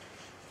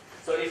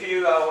 So if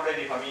you are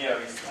already familiar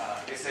with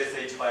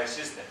SSH file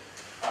system,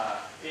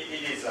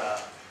 it is a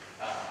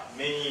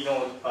many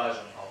node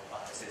version of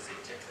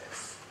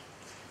SSHFS.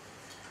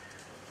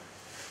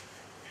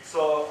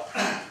 So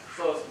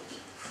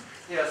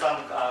here are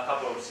some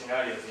couple of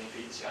scenarios in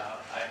which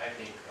I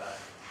think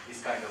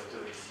this kind of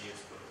tool is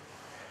useful.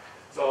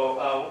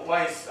 So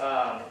one is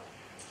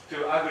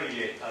to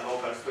aggregate a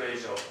local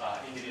storage of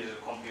individual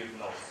compute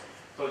nodes.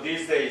 So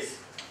these days,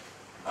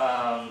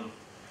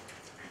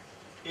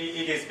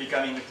 it is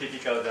becoming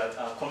typical that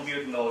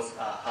compute nodes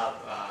have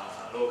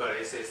local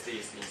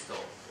SSDs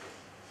installed.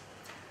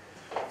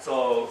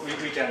 So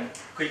we can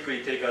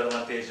quickly take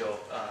advantage of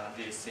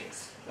these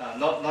things,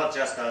 not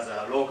just as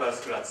a local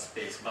scratch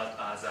space, but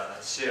as a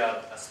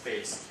shared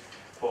space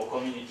for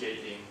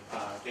communicating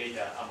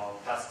data among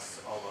tasks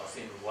of a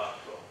single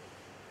workflow.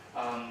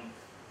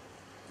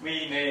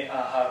 We may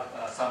have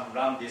some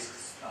RAM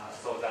disks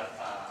so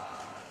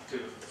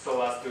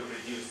as to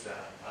reduce the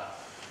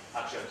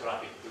actual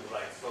traffic to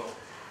write. So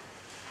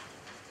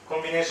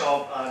combination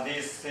of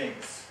these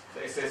things,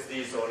 the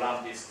SSDs or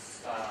RAM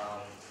disks,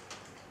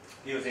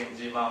 using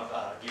GMount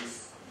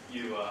gives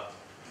you a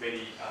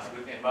very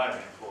good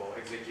environment for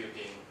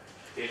executing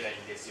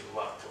data-intensive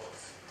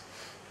workflows.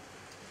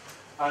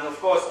 And of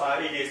course,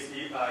 it is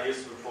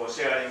useful for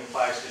sharing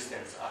file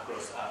systems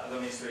across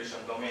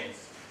administration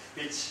domains,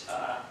 which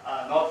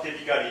are not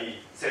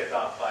typically set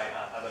up by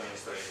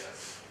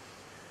administrators.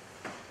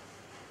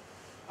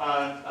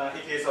 And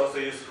it is also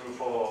useful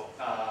for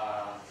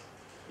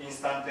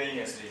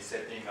instantaneously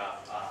setting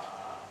up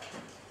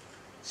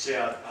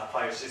shared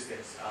file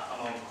systems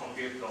among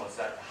compute nodes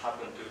that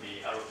happen to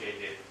be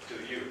allocated to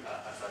you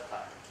at that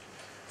time.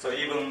 So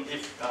even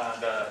if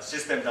the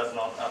system does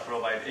not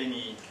provide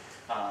any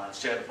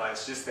shared file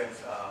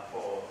systems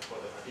for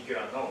the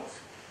particular nodes,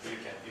 you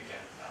can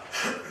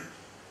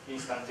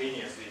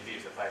instantaneously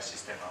build the file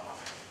system among.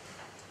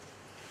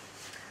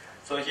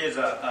 So here's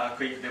a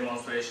quick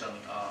demonstration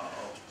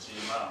of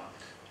GMount.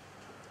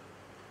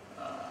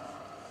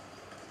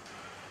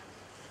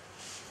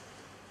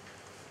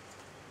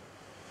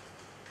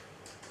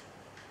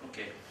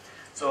 Okay,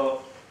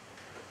 so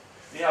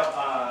we have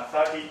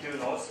 32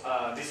 nodes.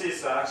 This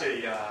is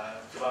actually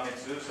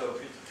Togotv, so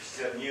it's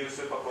a new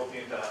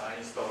supercomputer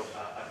installed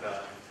at the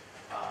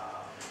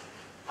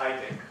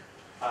high-tech.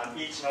 And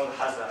each node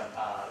has a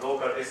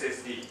local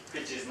SSD,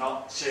 which is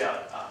not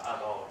shared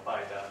at all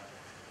by the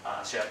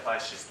shared file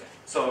system.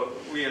 So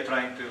we are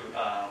trying to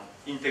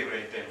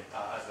integrate them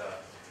as a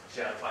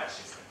shared file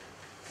system.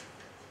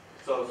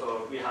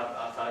 So we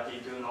have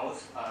 32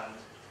 nodes, and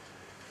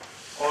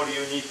all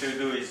you need to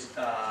do is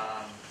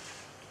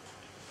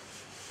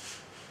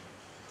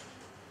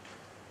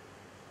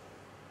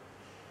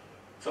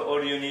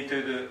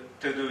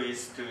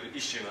to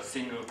issue a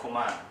single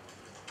command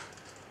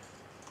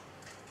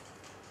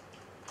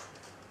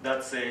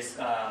that says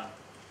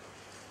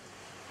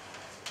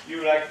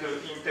you like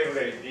to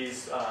integrate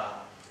this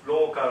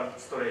local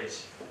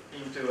storage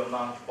into a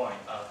mount point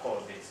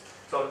called this.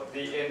 So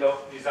the end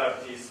of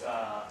result is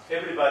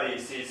everybody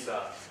sees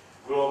a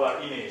global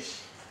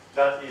image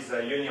that is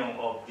a union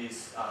of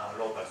this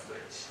local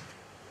storage.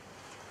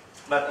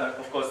 But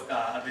of course,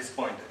 at this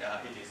point,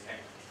 it is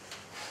empty.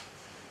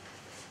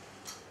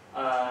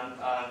 And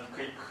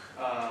quick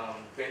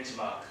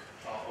benchmark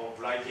of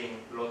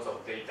writing lots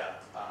of data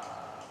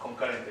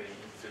concurrently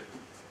into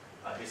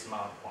this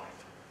mount point.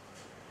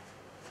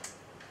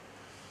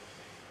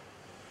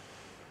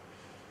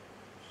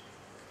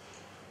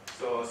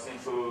 So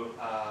simple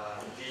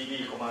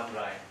DB command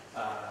line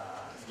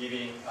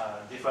giving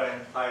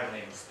different file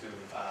names to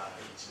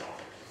each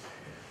node.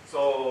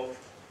 So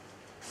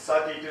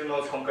 32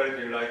 nodes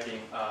concurrently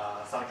writing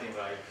something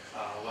like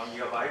 1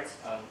 GB,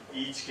 and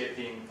each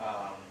getting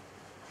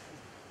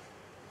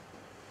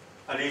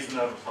a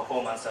reasonable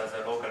performance as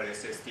a local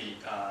SSD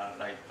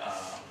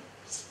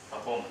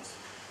performance.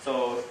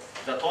 So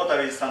the total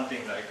is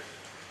something like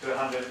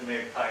 200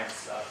 meg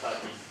times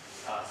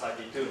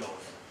 32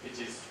 nodes, which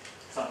is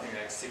something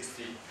like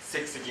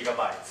 66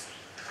 gigabytes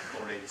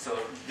already. So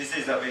this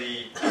is a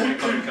very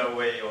economical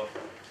way of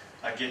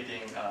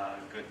getting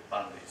good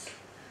bandwidth.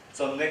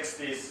 So next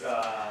is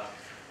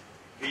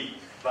read,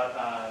 but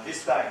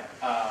this time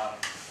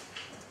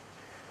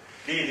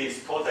read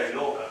is totally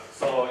local.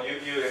 So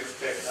you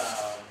expect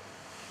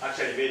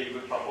actually very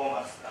good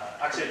performance.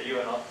 Actually, you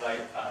are not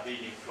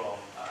reading from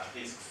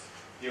disks.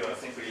 You are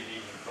simply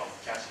reading from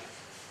caches.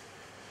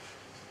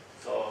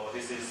 So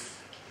this is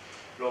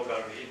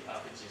local read,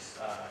 which is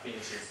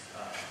finishes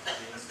the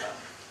instant.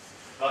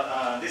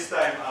 But this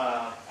time,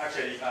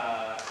 actually,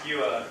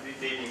 you are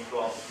reading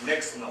from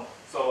next node.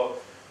 So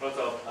lots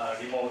of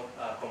remote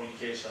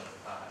communication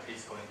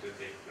is going to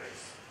take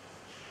place.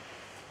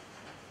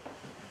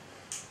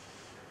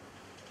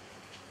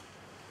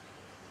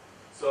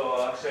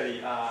 So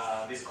actually,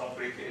 this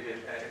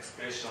complicated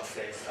expression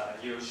says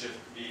you should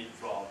read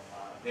from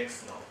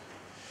next node.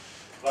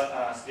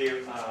 But still,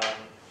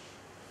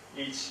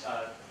 each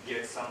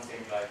gets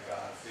something like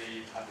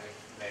 300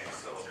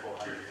 megs or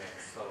 400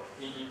 megs. So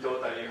in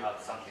total, you have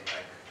something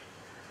like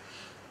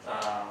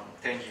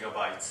 10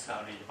 gigabytes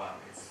read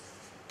bandwidth.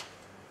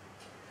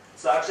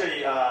 So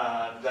actually,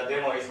 the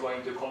demo is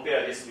going to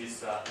compare this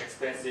with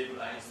expensive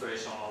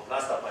installation of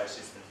raster file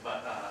system,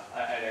 but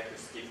I like to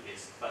skip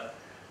this. But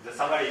the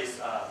summary is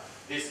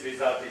this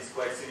result is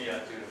quite similar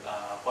to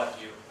what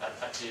you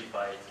achieve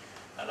by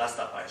a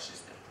raster file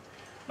system.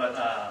 But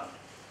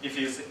if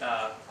you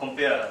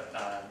compare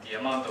the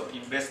amount of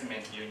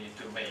investment you need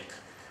to make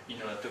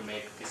in order to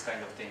make this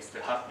kind of things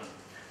to happen,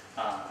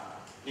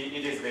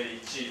 it is very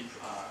cheap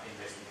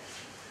investment.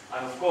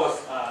 And of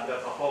course, the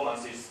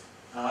performance is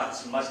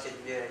much.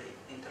 We are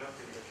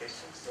interrupted with the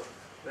question. So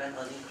when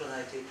an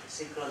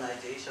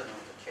synchronization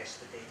of the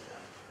cached data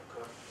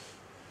occurs?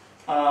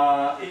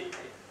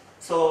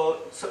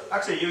 So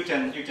actually you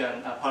can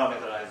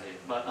parameterize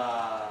it, but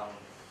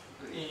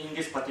in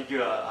this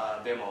particular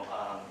demo,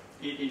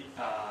 it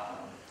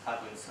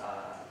happens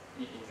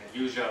in the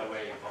usual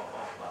way of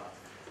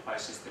file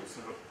systems,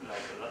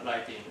 like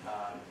writing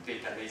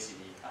data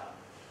lazily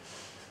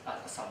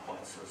at some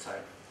point, so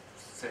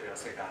several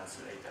seconds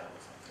later or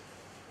something.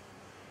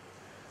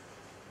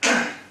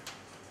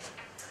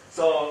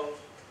 So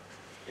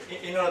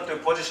in order to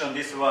position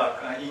this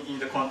work in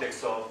the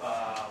context of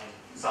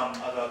some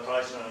other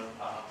traditional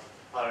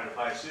parallel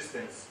file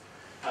systems,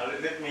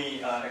 let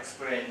me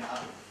explain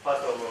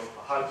first of all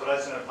how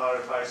traditional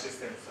parallel file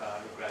systems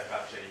look like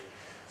actually.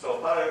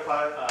 So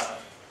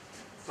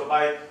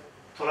by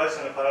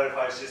traditional parallel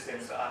file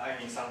systems, I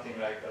mean something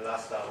like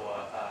raster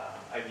or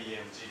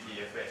IBM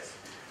GDFS.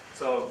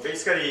 So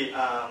basically,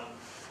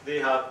 they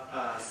have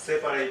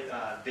separate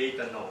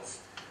data nodes,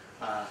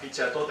 which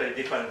are totally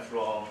different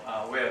from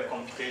where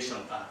computation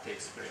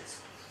takes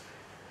place.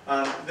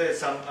 There is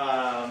some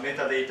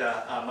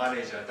metadata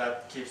manager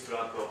that keeps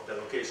track of the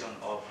location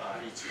of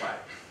each file.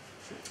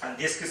 And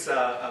disks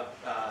are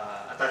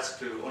attached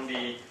to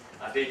only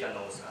data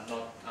nodes and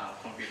not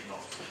compute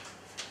nodes.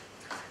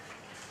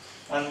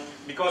 And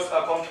because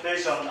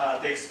computation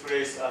takes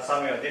place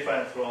somewhere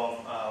different from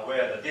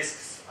where the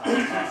disks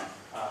are,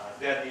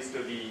 there needs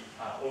to be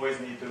always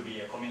need to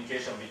be a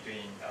communication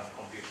between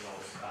compute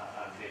nodes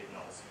and data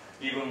nodes,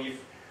 even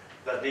if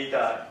the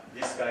data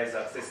this guy is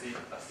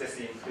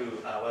accessing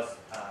to was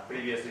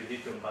previously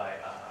written by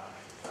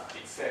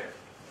itself.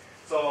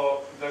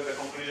 So the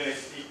conclusion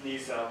is it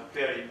needs a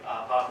very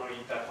powerful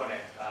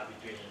interconnect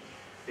between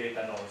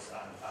data nodes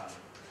and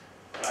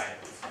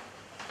clients.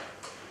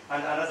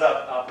 And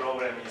another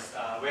problem is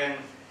when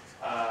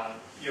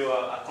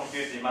your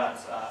compute demand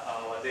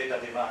or data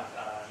demand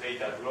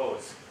later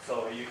grows,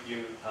 so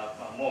you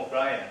have more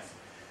clients.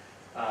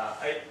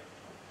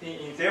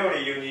 In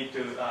theory, you need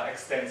to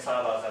extend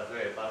servers as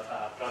well,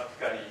 but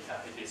practically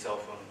it is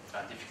often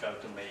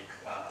difficult to make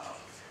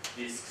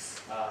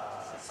disks,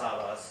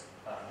 servers,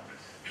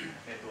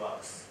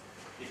 networks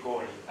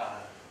equally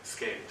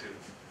scale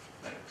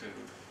to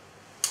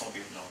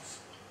compute nodes.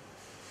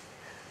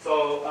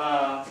 So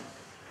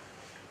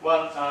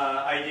one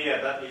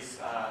idea that is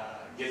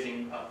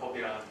getting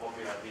popular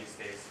these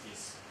days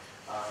is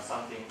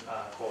something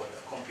called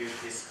compute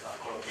disk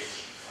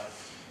collocation.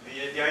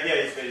 The idea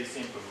is very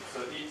simple.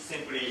 So it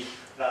simply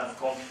runs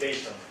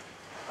computation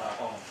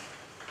on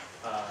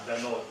the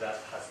node that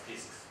has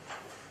disks.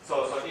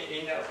 So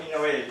in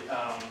a way,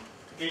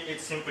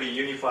 it's simply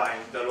unifying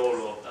the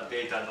role of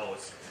data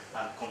nodes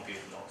and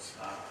compute nodes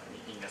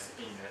in a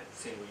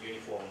single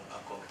uniform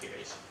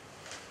configuration.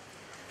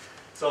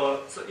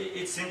 So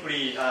it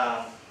simply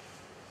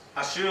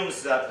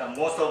assumes that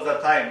most of the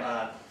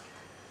time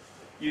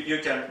you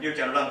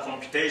can run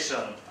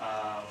computation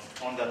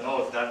on the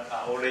node that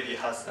already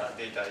has the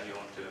data you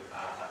want to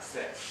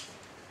access.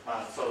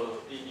 So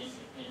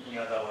in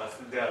other words,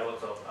 there are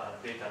lots of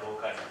data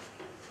locally.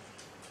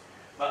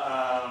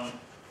 But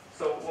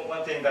so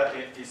one thing that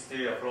is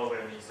still a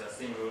problem is a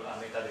single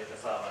metadata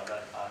server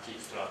that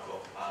keeps track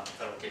of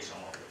the location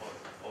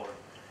of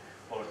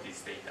all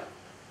this data.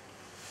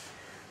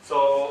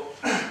 So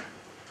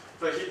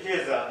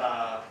here's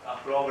a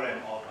problem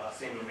of a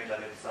single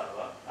metadata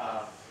server.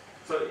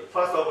 So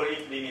first of all,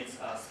 it limits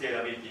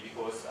scalability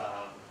because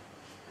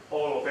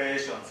all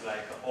operations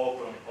like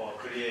open or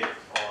create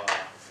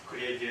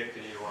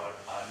directory or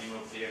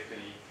remove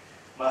directory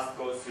must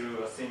go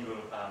through a single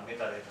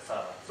metadata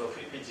server, so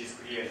which is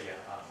clearly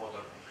a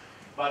bottleneck.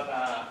 But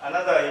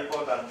another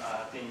important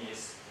thing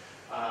is,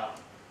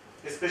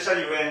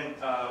 especially when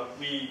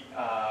we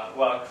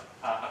work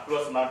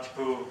across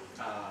multiple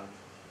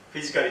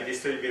physically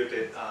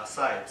distributed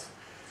sites,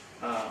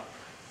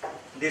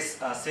 this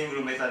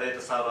single metadata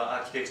server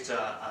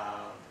architecture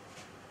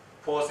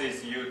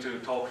forces you to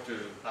talk to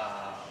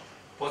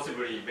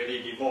possibly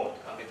very remote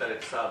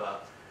metadata server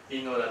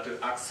in order to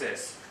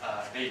access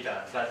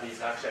data that is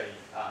actually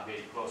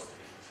very close to it.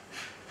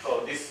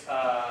 So this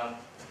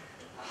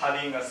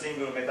having a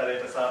single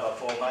metadata server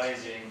for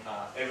managing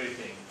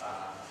everything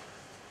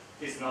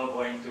is not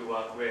going to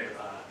work well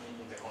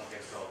in the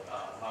context of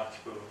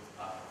multiple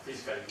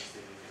physically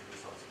distributed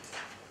resources.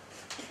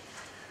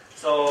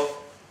 So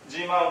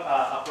GMount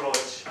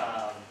approach,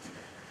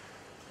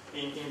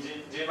 in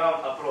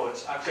GMount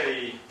approach,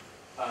 actually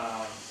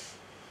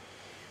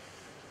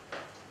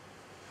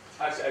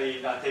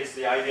takes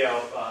the idea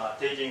of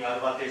taking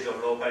advantage of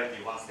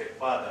locality one step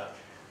further,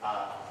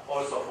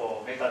 also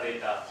for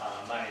metadata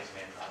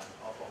management and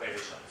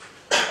operations.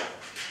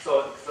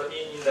 So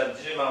in the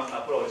GMount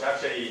approach,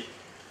 actually,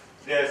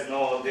 there's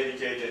no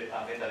dedicated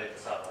metadata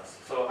servers.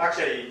 So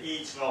actually,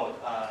 each node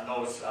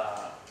knows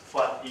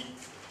what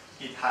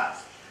it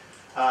has.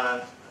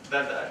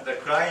 The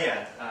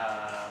client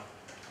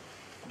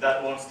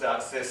that wants to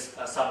access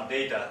some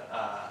data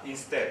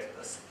instead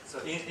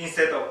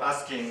of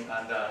asking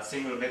the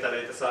single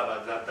metadata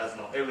server that does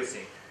know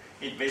everything,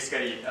 it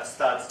basically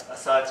starts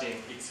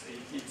searching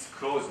its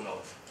closed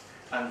node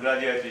and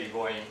gradually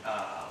going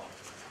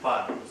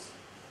far nodes.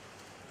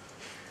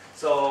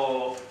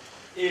 So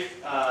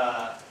if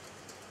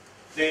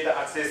data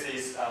access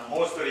is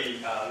mostly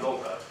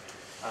local,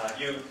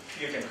 you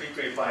can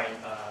quickly find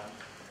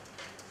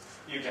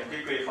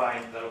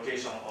the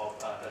location of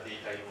the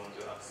data you want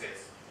to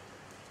access.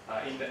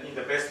 In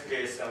the best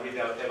case,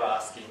 without ever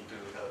asking to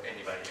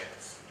anybody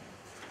else.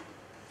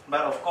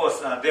 But of course,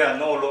 there are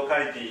no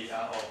locality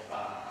of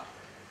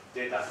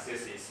data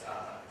accesses.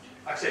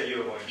 Actually,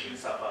 you're going to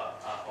suffer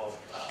of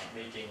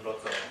making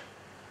lots of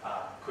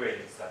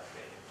queries that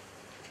way.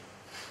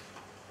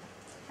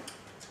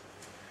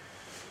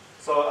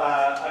 So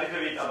a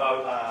little bit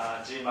about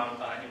GMount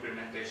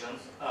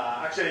implementations.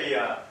 Actually,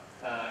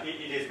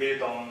 it is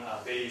built on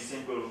very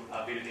simple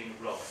building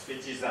blocks,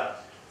 which is a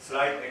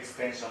slight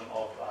extension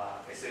of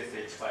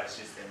SSH file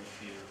system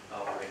if you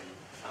are already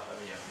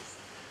familiar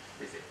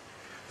with it.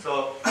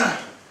 So,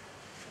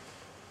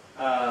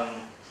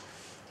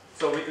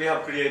 so we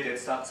have created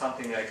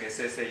something like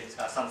SSH,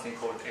 something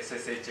called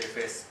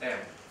SSHFSM,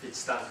 which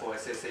stands for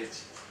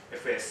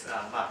SSHFS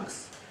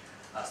Max,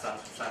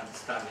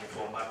 standing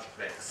for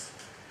multiplex.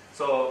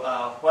 So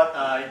what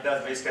it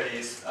does basically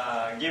is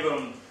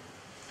given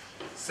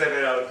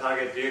several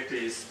target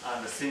directories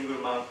and a single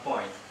mount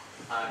point,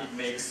 it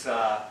makes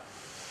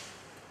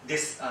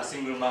this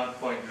single mount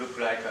point look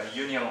like a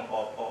union of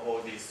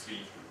all these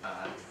three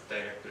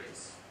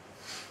directories.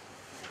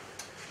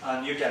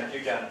 And you can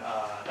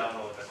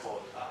download the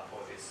code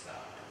for this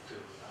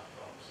too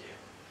from here.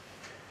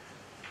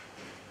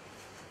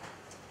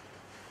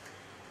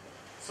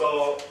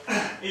 So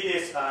it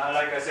is,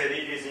 like I said,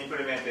 it is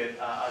implemented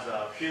as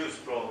a Fuse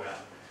program.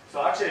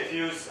 So actually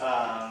Fuse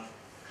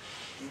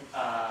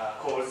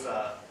calls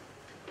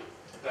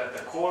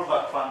the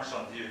callback function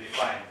you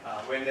define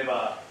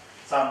whenever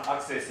some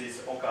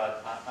accesses occurred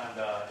and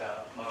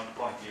the mount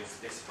point you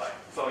specify.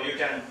 So you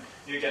can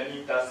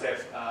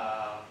intercept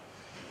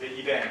the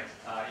event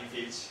in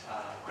which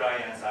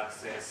clients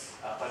access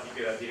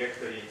particular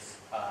directories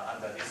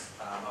under this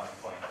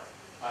mount point,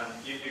 and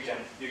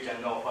you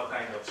can know what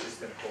kind of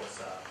system calls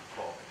are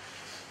called.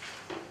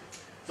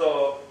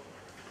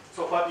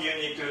 So what you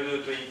need to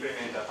do to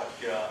implement a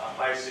particular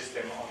file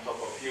system on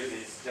top of Fuse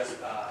is just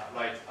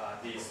write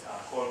these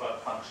callback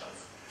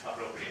functions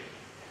appropriately.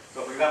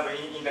 So for example,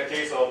 in the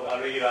case of a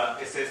regular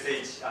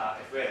SSH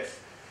FS,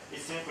 it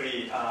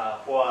simply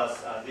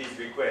forwards these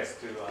requests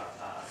to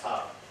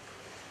serve.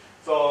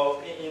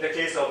 So in the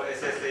case of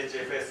SSH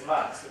FS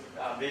Max,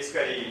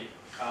 basically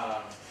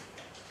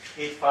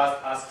it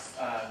first asks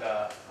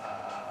the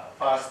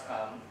first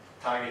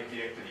target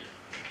directory,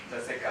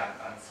 the second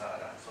and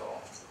third, and so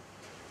on.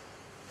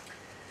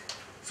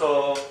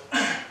 So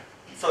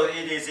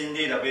it is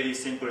indeed a very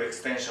simple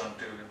extension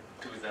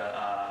to the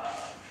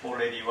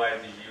already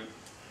widely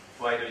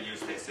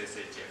used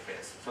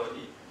SSHFS. So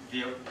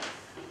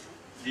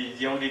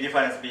the only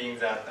difference being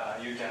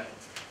that you can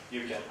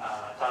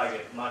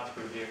target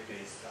multiple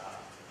directories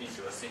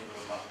into a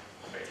single mount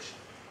operation.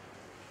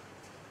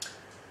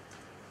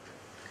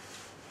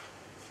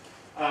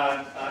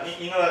 And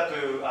in order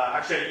to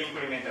actually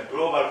implement a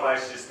global file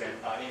system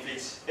in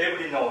which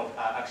every node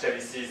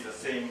actually sees the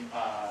same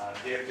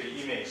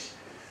directory image,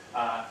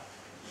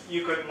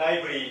 you could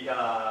naively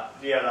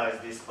realize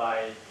this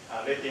by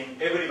letting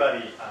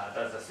everybody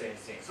does the same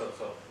thing. So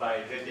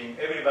by letting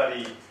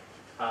everybody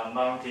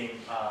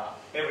mounting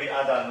every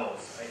other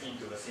nodes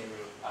into a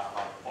single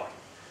mount point.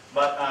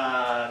 But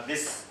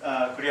this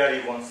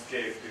clearly won't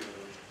scale to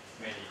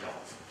many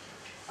nodes.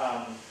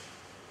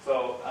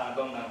 So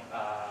Donna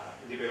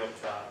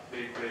developed a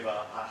very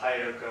clever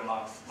hierarchical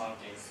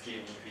mounting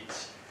scheme in which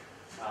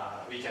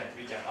we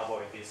can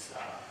avoid this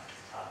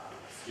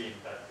scheme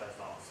that does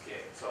not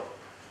scale. So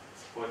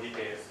for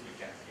details, you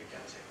can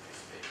check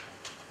this page.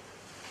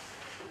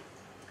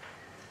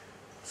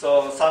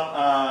 So some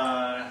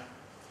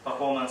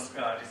performance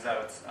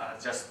results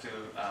just to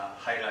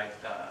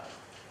highlight the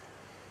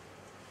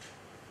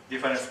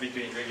difference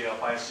between regular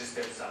file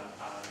systems and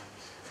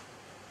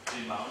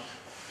GMount.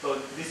 So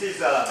this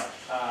is a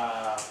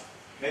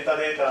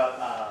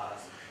metadata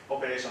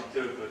operation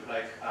throughput,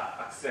 like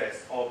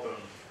access, open,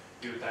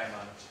 view time,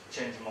 and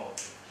change mode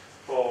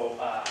for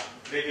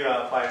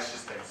regular file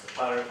systems,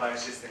 parallel file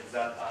systems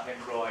that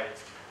employ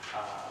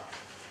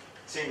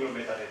single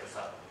metadata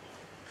server.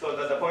 So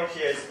the point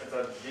here is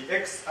that the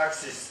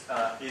x-axis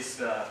is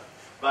the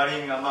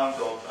varying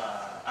amount of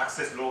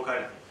access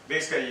locality.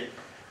 Basically,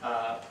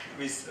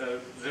 with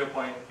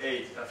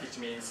 0.8, which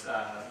means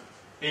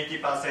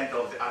 80%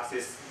 of the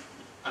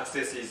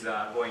access is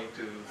going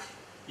to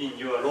in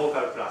your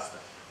local cluster.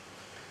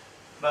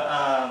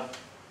 But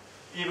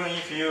even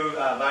if you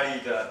vary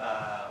the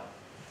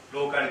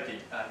locality,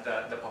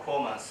 the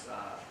performance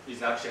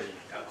is actually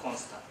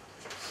constant,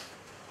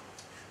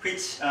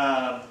 which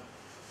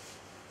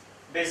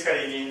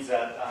basically means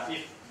that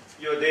if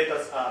your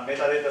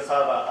metadata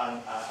server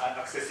and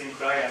accessing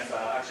clients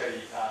are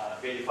actually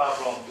very far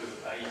from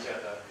each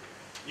other,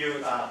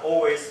 you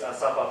always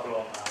suffer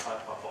from bad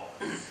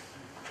performance.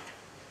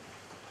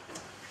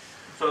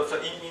 So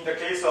in the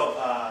case of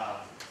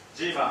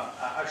GMount,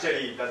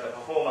 actually the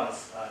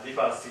performance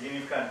differs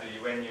significantly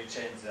when you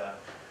change the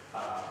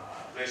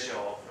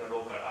ratio of the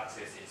local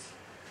accesses.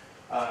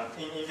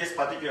 In this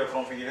particular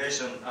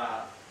configuration,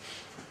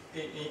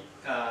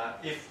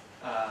 if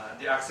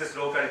the access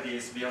locality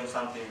is beyond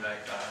something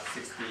like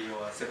 60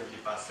 or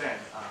 70%,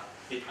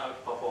 it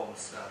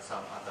outperforms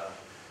some other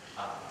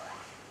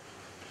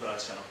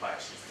traditional file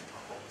system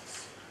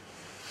performance.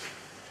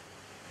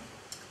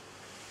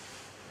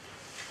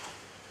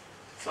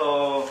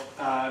 So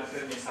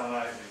let me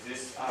summarize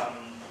this.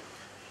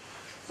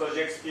 So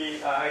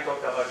GXP, I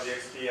talked about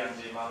GXP and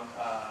GMount.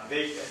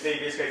 They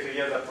basically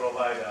together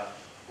provide a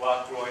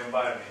workflow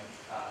environment,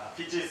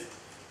 which is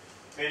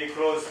very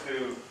close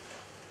to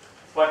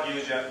what you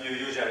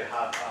usually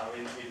have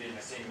within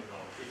a single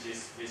node, which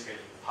is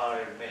basically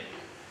parallel mail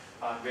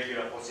and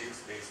regular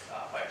POSIX-based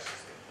file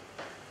system.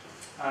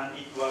 And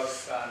it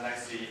works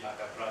nicely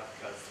at a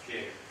practical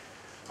scale,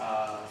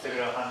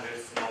 several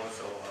hundreds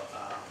nodes or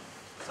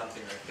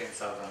something like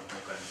 10,000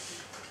 concurrency.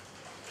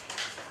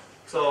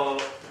 So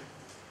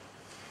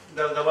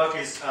the work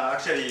is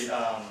actually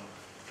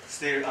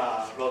still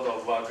a lot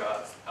of work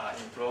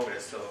in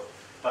progress. So,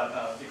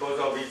 but because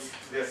of its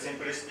their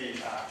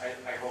simplicity,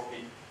 I hope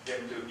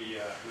them to be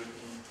good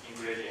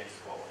ingredients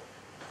for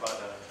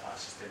further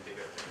system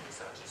development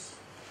researches.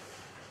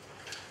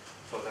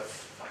 So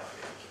that's about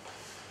it.